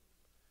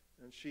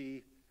 and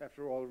she,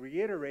 after all,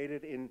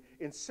 reiterated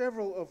in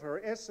several of her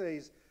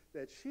essays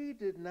that she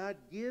did not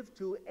give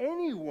to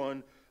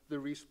anyone the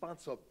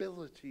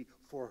responsibility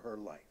for her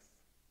life.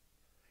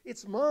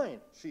 It's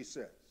mine, she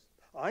says.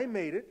 I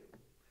made it,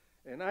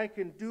 and I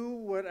can do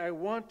what I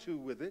want to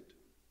with it,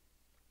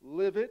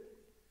 live it,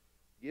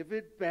 give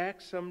it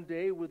back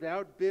someday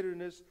without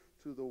bitterness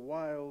to the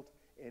wild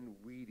and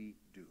weedy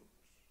dunes.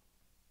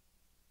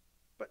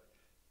 But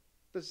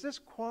does this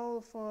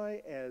qualify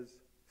as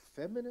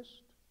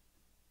feminist?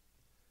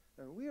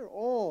 And we are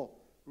all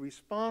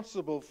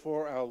responsible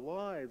for our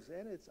lives,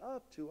 and it's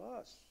up to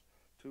us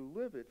to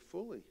live it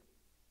fully.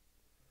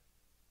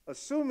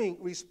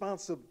 Assuming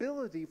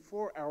responsibility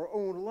for our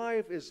own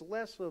life is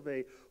less of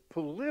a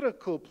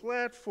political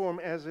platform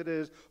as it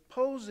is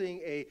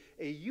posing a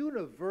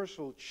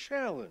universal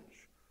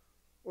challenge?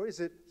 Or is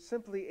it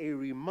simply a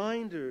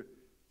reminder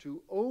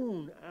to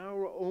own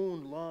our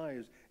own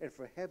lives and,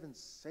 for heaven's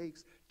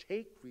sakes,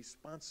 take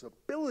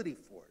responsibility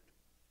for it?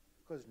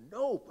 Because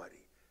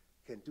nobody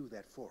can do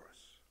that for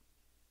us.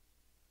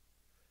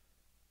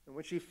 And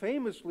when she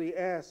famously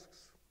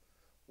asks,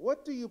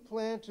 "What do you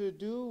plan to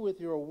do with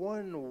your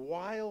one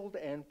wild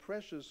and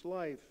precious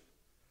life?"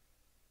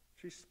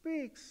 she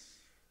speaks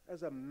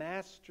as a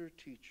master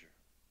teacher.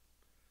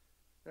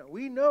 Now,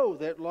 we know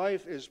that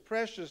life is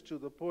precious to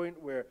the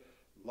point where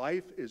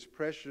life is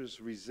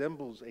precious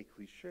resembles a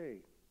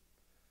cliche.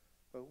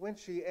 But when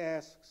she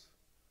asks,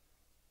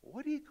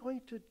 "What are you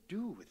going to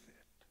do with it?"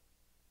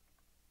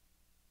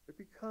 it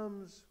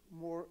becomes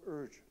more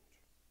urgent.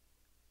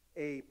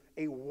 A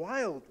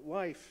wild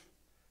life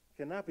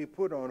cannot be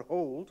put on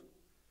hold.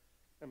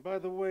 And by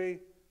the way,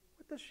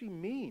 what does she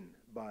mean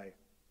by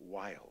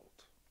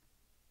wild?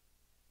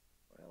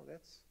 Well,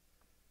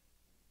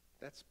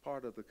 that's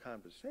part of the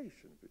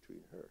conversation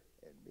between her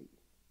and me.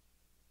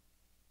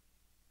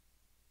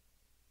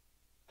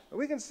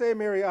 We can say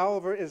Mary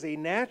Oliver is a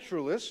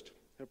naturalist.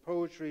 Her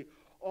poetry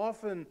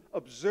often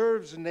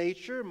observes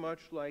nature,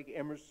 much like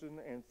Emerson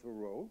and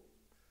Thoreau.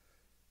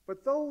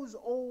 But those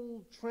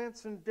old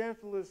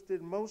transcendentalists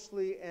did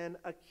mostly an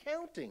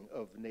accounting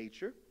of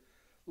nature,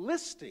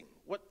 listing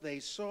what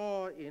they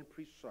saw in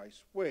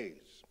precise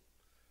ways.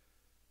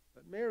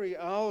 But Mary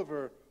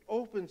Oliver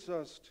opens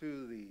us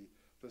to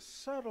the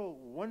subtle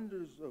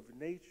wonders of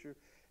nature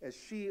as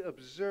she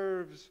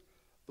observes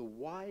the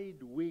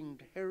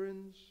wide-winged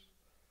herons,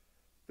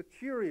 the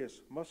curious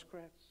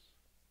muskrats,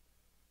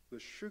 the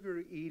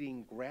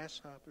sugar-eating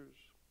grasshoppers,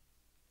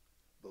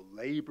 the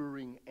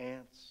laboring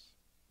ants,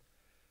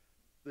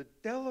 the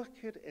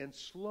delicate and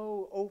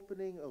slow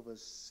opening of a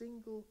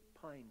single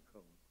pine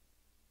cone,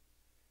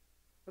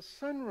 a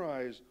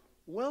sunrise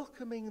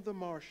welcoming the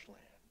marshland,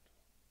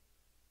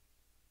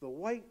 the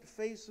white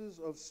faces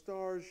of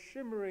stars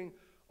shimmering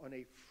on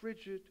a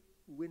frigid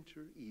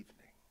winter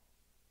evening.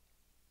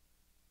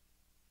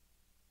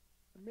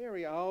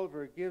 Mary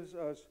Oliver gives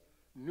us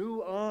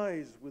new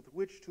eyes with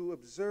which to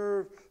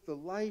observe the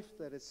life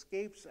that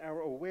escapes our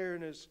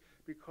awareness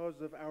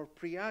because of our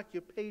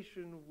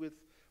preoccupation with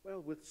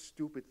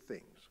stupid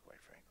things, quite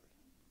frankly.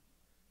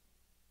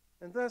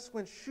 And thus,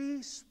 when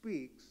she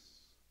speaks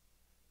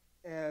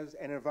as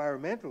an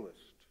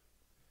environmentalist,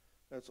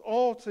 that's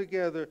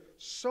altogether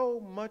so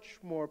much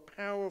more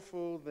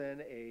powerful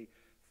than a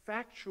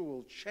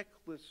factual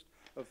checklist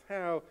of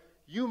how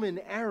human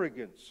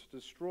arrogance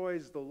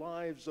destroys the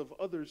lives of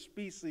other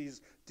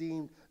species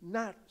deemed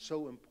not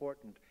so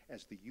important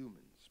as the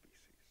human species.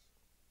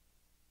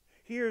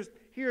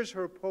 Here's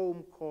her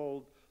poem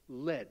called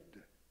Lead.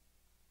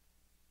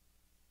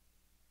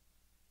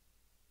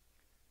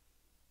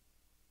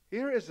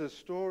 Here is a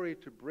story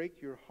to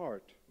break your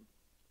heart.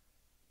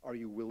 Are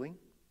you willing?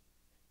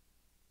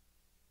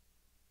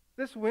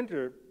 This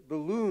winter,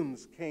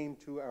 balloons came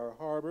to our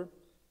harbor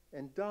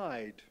and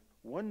died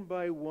one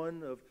by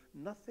one of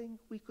nothing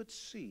we could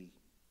see.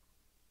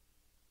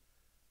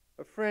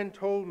 A friend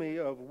told me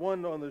of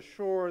one on the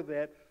shore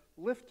that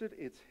lifted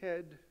its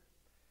head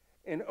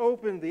and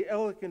opened the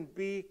elegant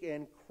beak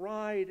and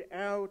cried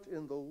out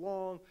in the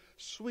long,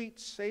 sweet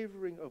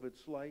savoring of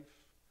its life,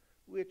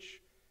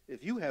 which,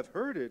 if you have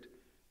heard it,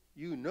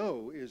 you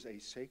know is a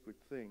sacred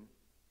thing,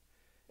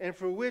 and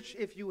for which,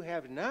 if you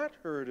have not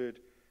heard it,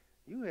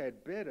 you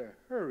had better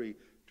hurry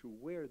to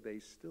where they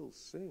still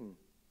sing.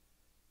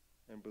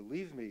 And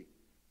believe me,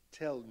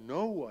 tell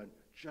no one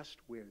just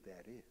where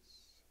that is.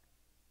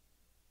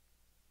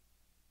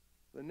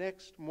 The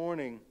next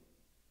morning,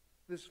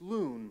 this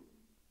loon,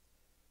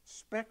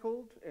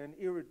 speckled and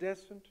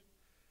iridescent,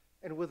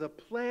 and with a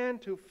plan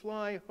to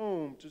fly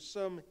home to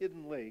some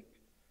hidden lake,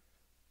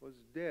 was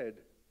dead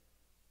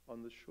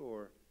on the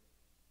shore.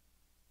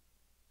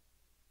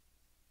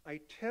 I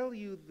tell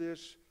you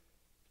this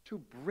to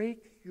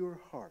break your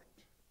heart,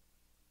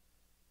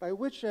 by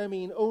which I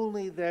mean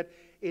only that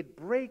it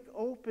break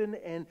open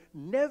and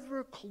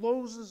never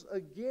closes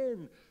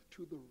again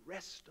to the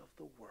rest of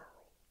the world.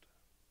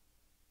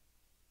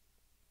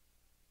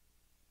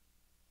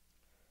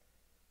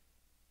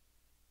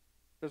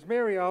 Does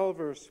Mary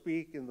Oliver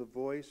speak in the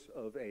voice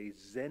of a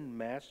Zen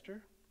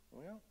master?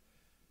 Well,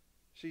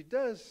 she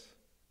does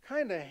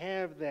kind of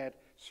have that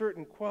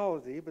certain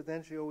quality, but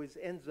then she always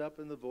ends up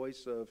in the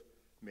voice of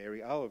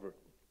Mary Oliver.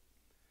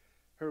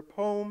 Her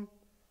poem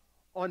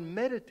on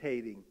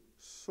meditating,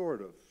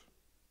 sort of,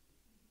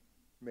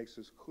 makes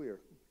this clear.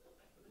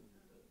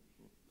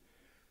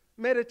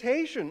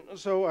 Meditation,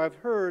 so I've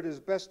heard, is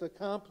best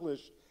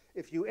accomplished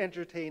if you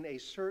entertain a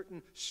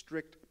certain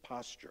strict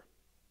posture.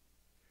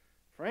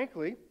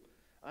 Frankly,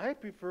 I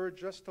prefer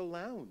just to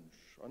lounge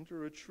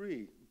under a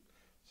tree,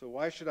 so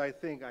why should I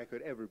think I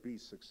could ever be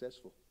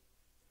successful?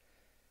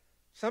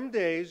 Some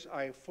days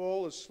I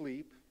fall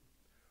asleep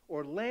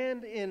or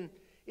land in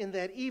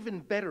that even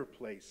better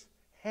place,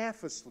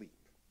 half asleep,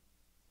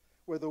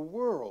 where the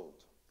world,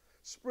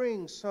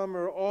 spring,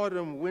 summer,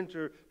 autumn,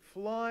 winter,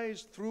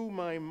 flies through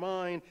my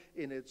mind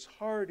in its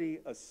hardy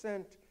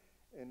ascent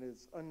and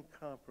its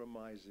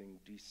uncompromising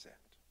descent.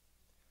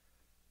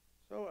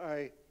 So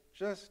I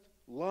just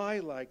lie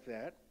like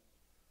that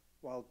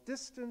while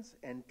distance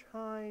and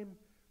time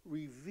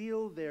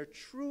reveal their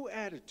true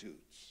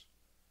attitudes.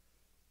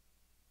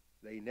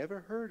 They never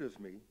heard of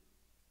me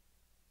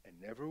and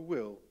never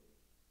will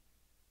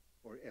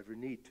or ever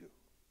need to.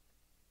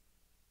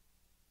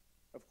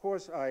 Of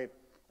course, I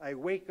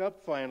wake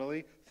up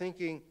finally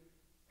thinking,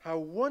 how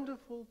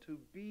wonderful to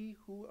be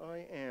who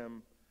I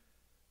am,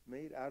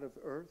 made out of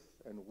earth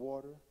and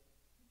water,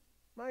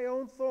 my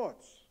own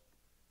thoughts,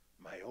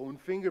 my own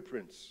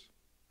fingerprints,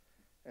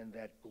 and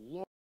that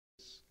glorious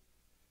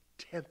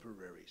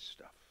temporary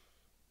stuff.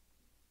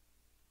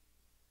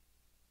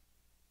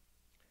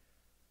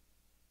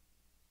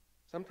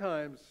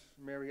 Sometimes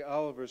Mary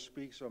Oliver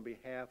speaks on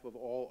behalf of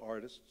all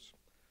artists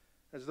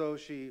as though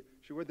she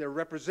were their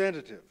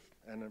representative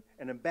and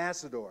an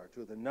ambassador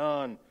to the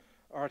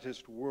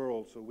non-artist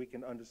world so we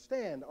can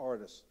understand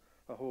artists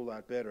a whole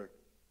lot better.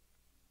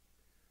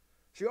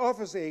 She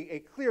offers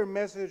a clear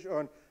message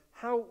on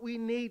how we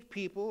need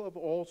people of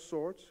all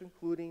sorts,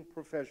 including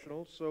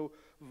professionals, so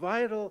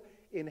vital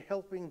in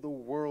helping the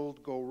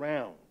world go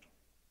round.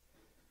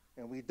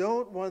 And we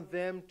don't want want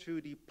them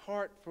to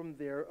depart from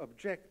their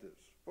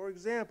objectives. For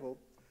example,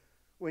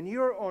 when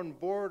you're on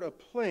board a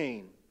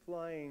plane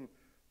flying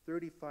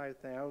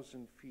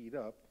 35,000 feet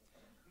up,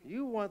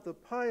 you want the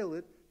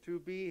pilot to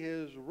be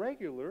his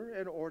regular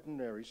and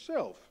ordinary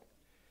self.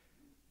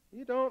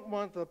 You don't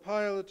want the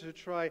pilot to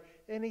try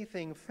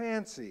anything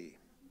fancy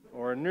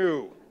or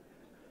new.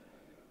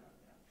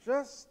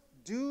 Just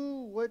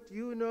do what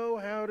you know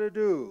how to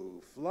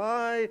do.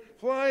 Fly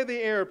the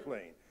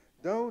airplane.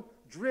 Don't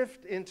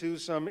drift into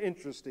some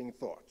interesting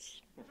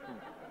thoughts.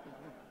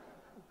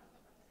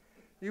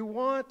 You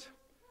want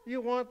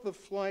the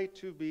flight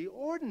to be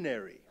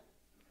ordinary,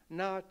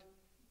 not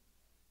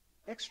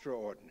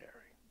extraordinary.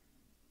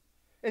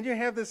 And you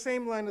have the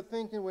same line of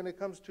thinking when it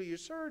comes to your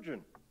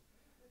surgeon,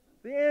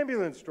 the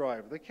ambulance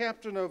driver, the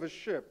captain of a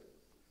ship.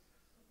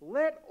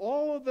 Let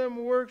all of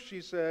them work,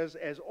 she says,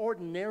 as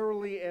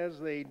ordinarily as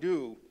they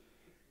do,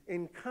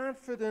 in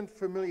confident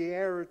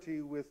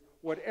familiarity with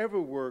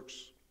whatever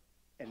works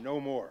and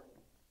no more.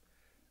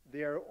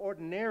 Their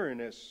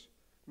ordinariness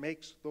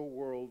makes the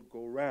world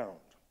go round.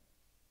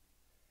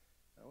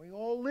 Now, we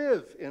all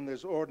live in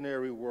this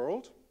ordinary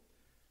world.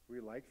 We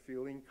like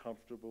feeling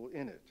comfortable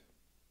in it.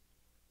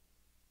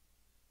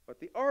 But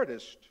the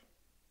artist,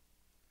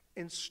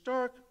 in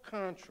stark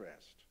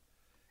contrast,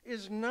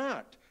 is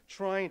not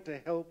trying to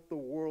help the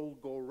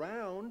world go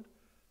round,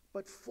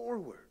 but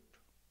forward.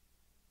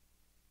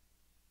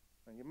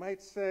 And you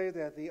might say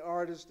that the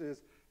artist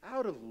is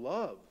out of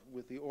love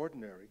with the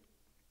ordinary.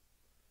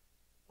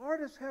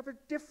 Artists have a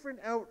different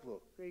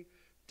outlook, a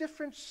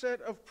different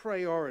set of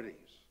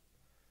priorities.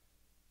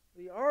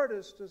 The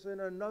artist is in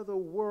another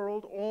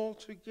world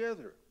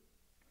altogether.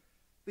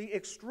 The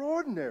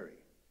extraordinary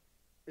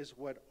is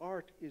what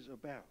art is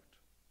about.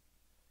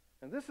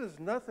 And this is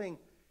nothing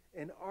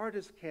an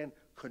artist can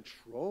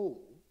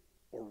control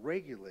or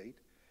regulate.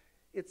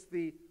 It's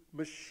the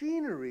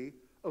machinery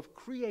of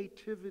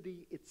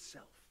creativity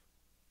itself.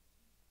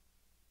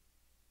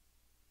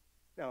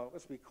 Now,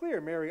 let's be clear,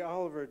 Mary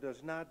Oliver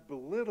does not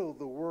belittle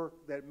the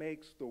work that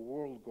makes the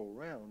world go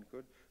round.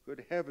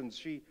 Good heavens,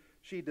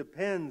 she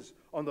depends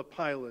on the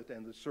pilot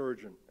and the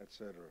surgeon,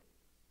 etc.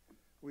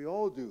 We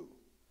all do,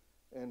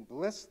 and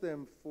bless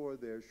them for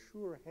their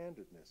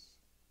sure-handedness.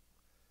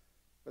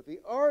 But the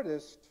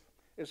artist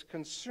is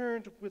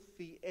concerned with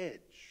the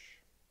edge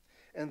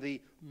and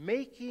the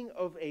making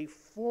of a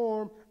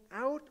form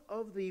out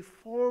of the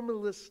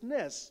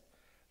formlessness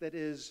that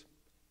is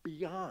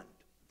beyond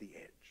the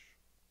edge.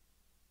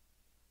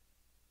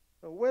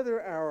 Now,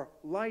 whether our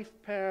life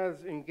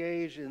paths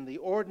engage in the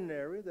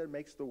ordinary that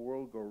makes the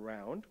world go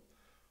round,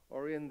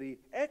 or in the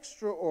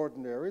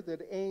extraordinary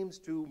that aims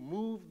to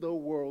move the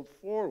world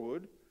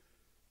forward,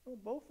 well,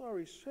 both are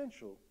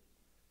essential.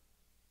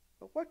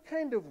 But what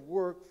kind of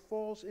work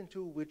falls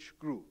into which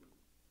group?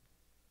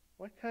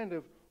 What kind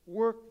of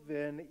work,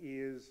 then,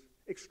 is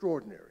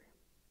extraordinary?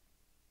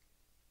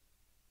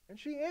 And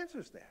she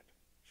answers that.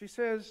 She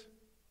says,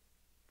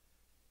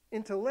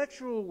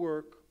 intellectual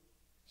work,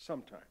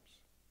 sometimes.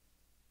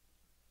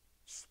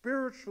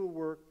 Spiritual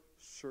work,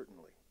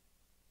 certainly.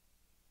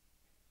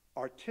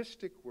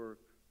 Artistic work,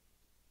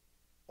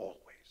 always.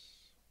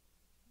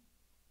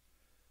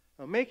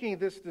 Now, making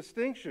this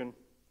distinction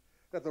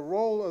that the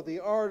role of the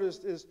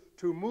artist is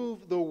to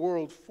move the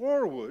world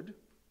forward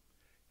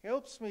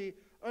helps me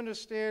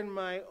understand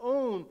my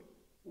own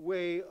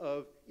way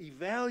of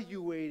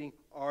evaluating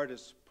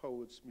artists,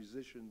 poets,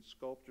 musicians,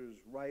 sculptors,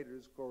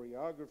 writers,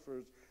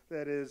 choreographers.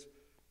 That is,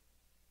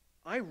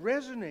 I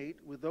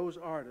resonate with those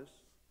artists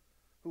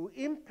who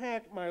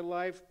impact my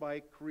life by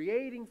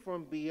creating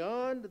from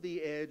beyond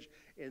the edge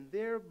and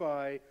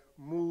thereby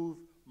move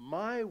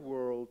my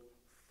world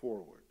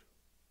forward.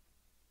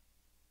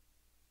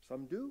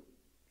 Some do,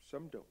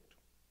 some don't.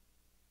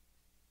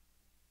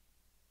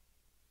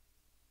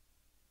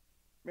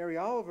 Mary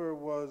Oliver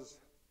was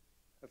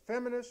a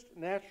feminist,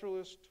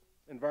 naturalist,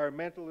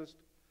 environmentalist,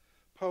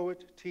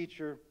 poet,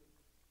 teacher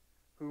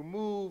who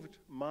moved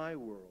my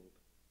world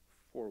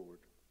forward.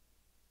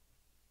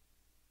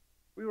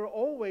 We were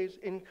always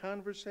in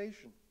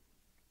conversation.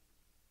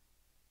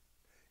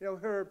 You know,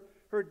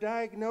 her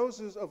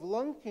diagnosis of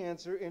lung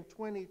cancer in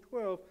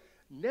 2012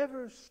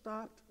 never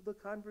stopped the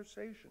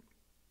conversation.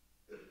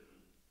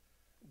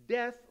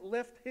 Death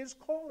left his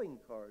calling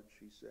card,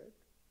 she said.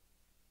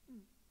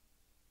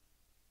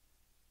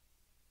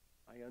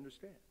 I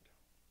understand.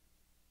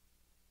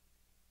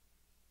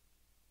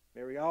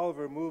 Mary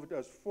Oliver moved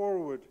us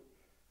forward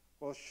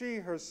while she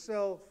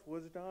herself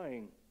was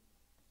dying.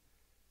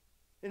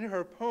 In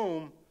her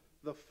poem,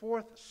 The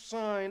Fourth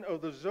Sign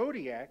of the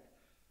Zodiac,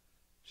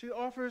 she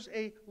offers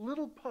a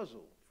little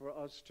puzzle for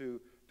us to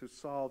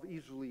solve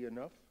easily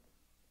enough.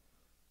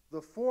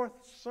 The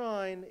fourth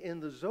sign in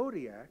the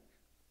zodiac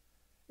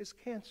is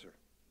Cancer.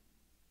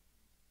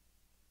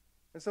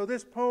 And so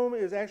this poem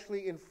is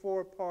actually in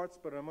 4 parts,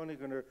 but I'm only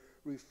going to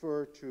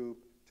refer to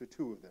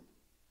 2 of them.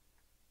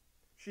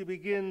 She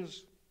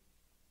begins,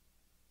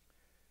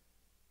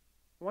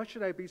 why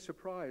should I be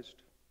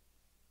surprised?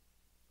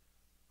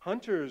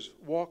 Hunters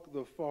walk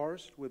the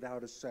forest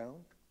without a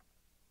sound.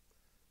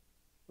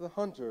 the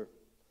hunter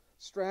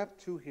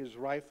strapped to his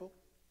rifle,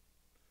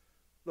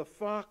 the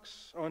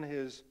fox on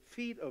his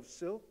feet of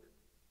silk,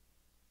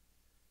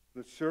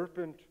 the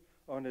serpent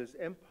on his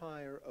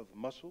empire of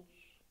muscles,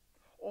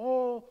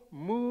 all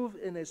move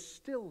in a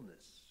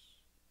stillness,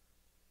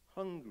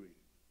 hungry,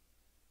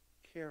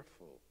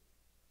 careful,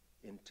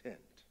 intent.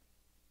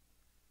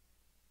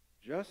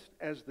 Just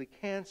as the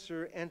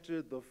cancer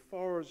entered the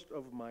forest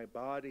of my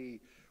body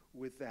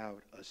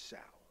without a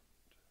sound.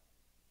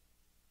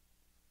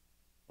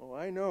 Oh,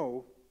 I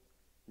know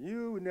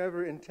you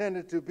never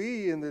intended to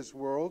be in this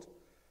world,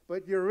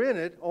 but you're in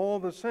it all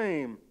the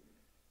same.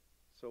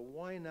 So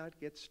why not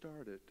get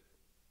started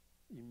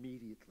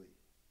immediately?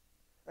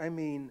 I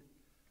mean,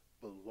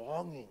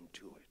 belonging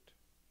to it.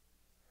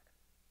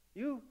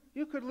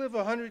 You could live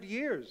 100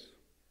 years.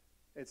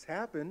 It's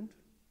happened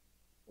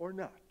or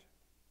not.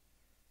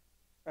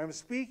 I'm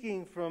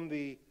speaking from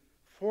the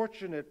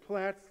fortunate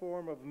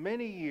platform of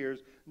many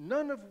years,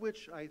 none of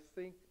which I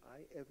think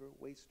I ever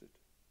wasted.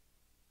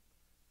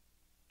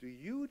 Do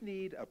you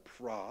need a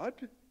prod?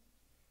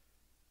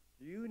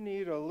 Do you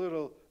need a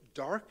little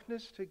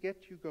darkness to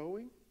get you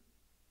going?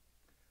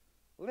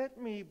 Let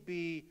me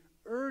be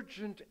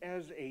urgent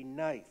as a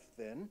knife,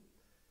 then,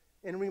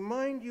 and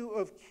remind you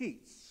of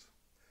Keats.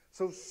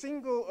 So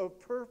single of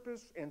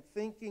purpose and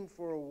thinking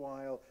for a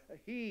while,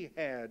 he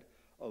had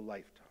a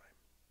lifetime.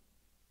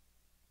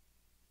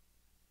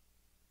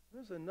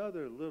 There's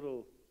another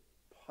little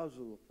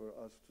puzzle for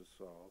us to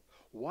solve.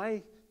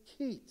 Why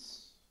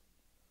Keats?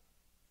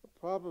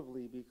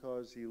 Probably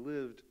because he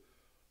lived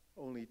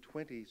only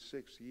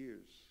 26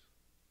 years.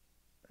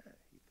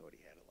 He thought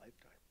he had a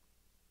lifetime.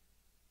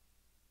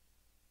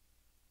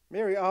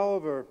 Mary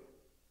Oliver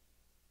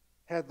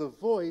had the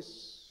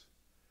voice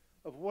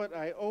of what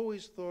I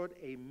always thought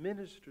a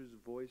minister's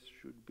voice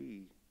should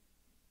be.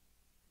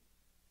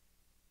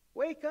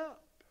 Wake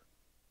up!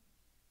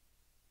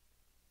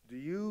 Do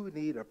you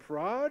need a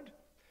prod?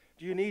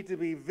 Do you need to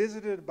be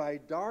visited by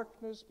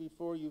darkness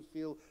before you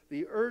feel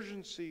the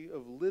urgency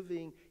of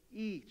living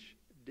each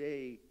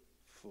day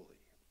fully?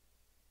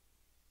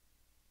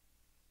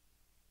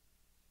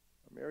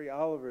 Mary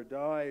Oliver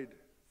died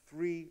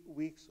 3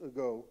 weeks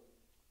ago.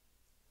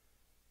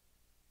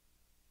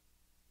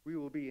 We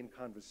will be in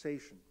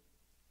conversation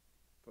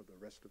for the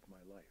rest of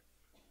my life.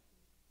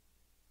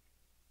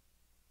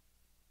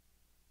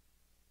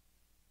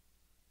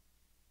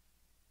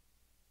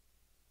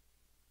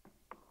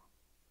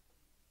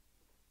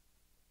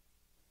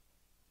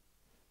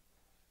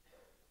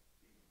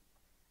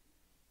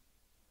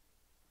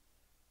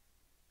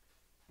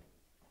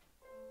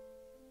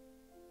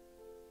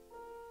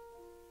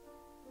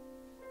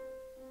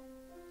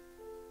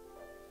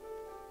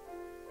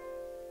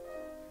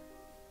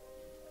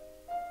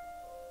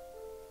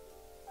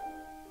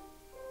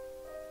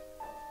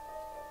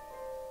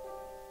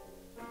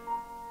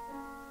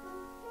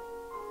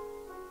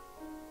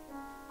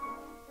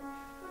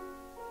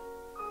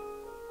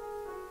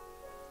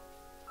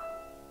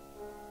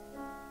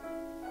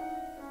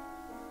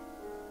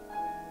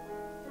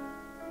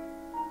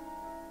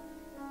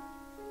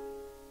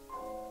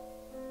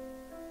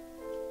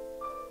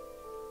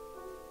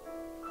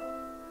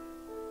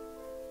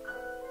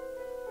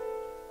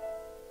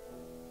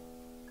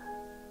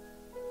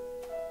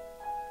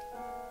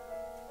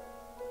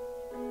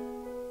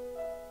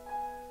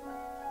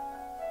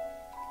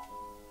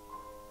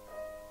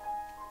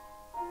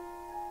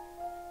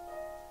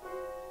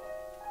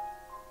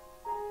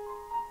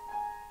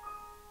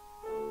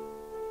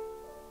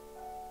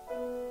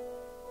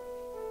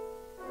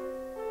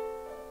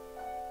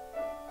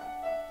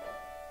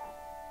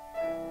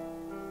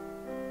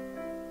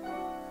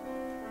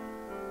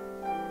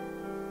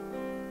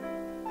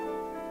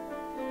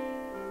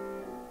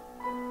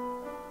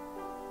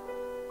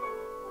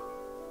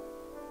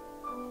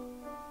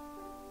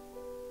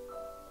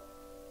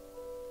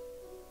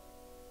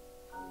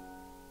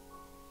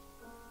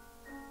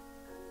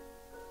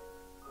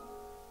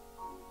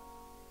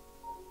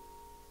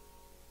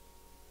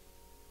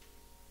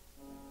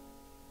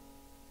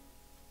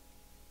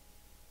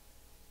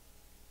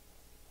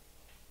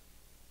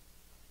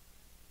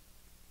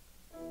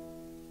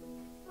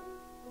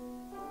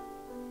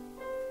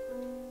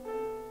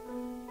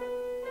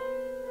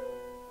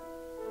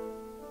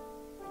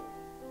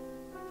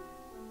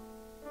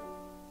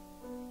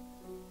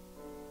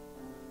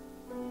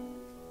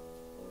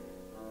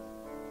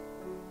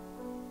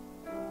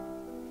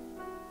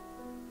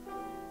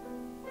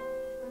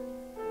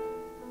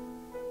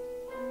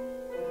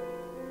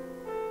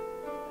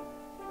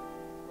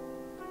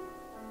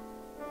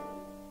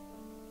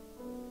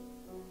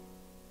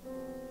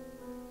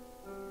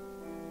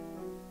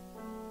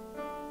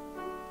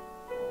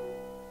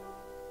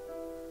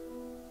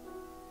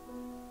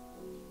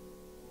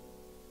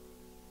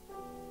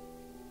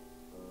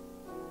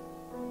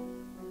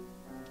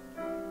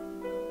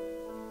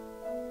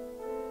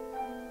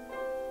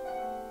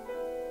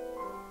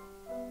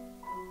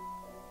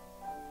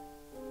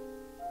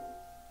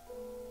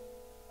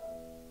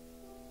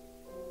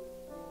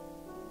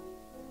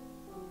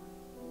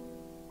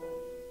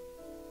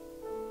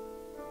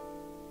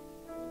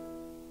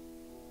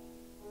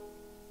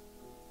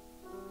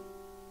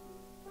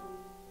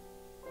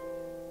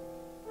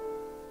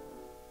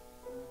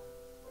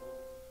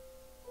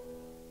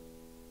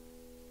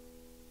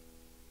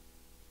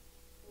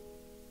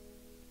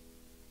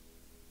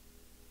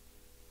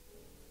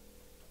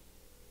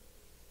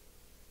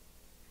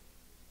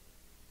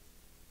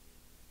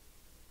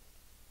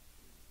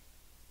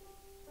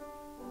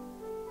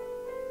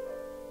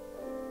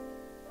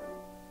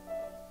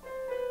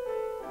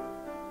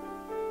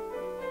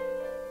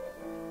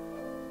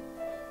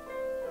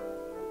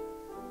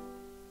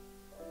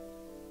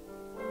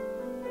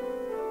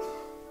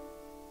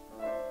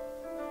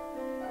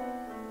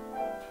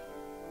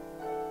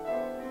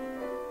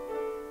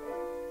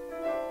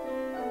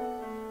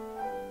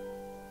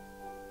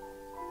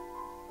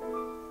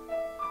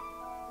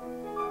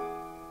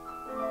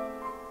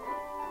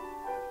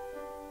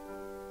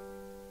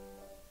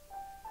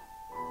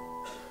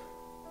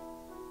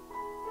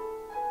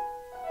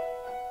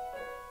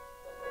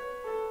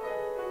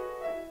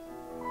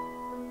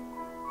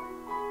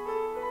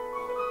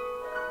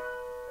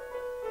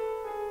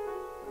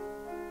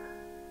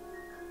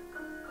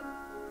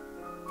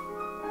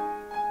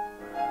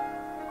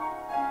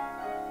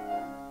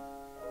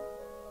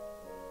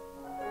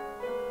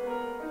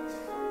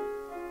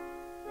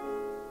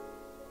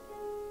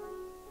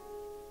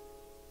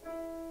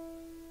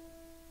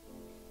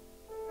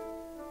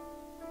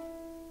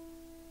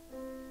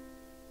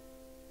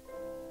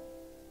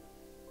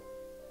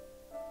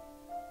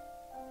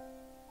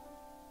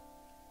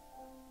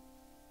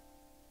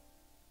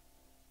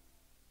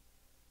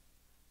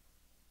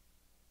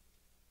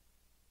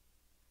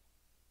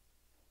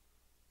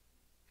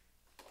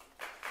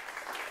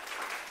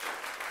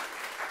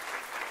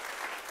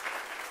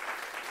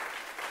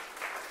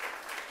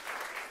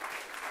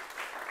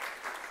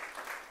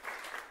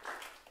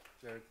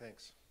 Jared,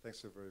 thanks. Thanks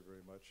so very,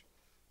 very much.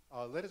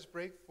 Let us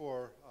break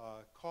for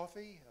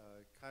coffee,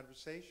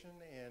 conversation,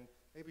 and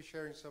maybe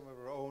sharing some of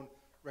our own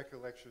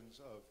recollections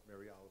of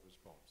Mary Oliver's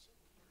poems.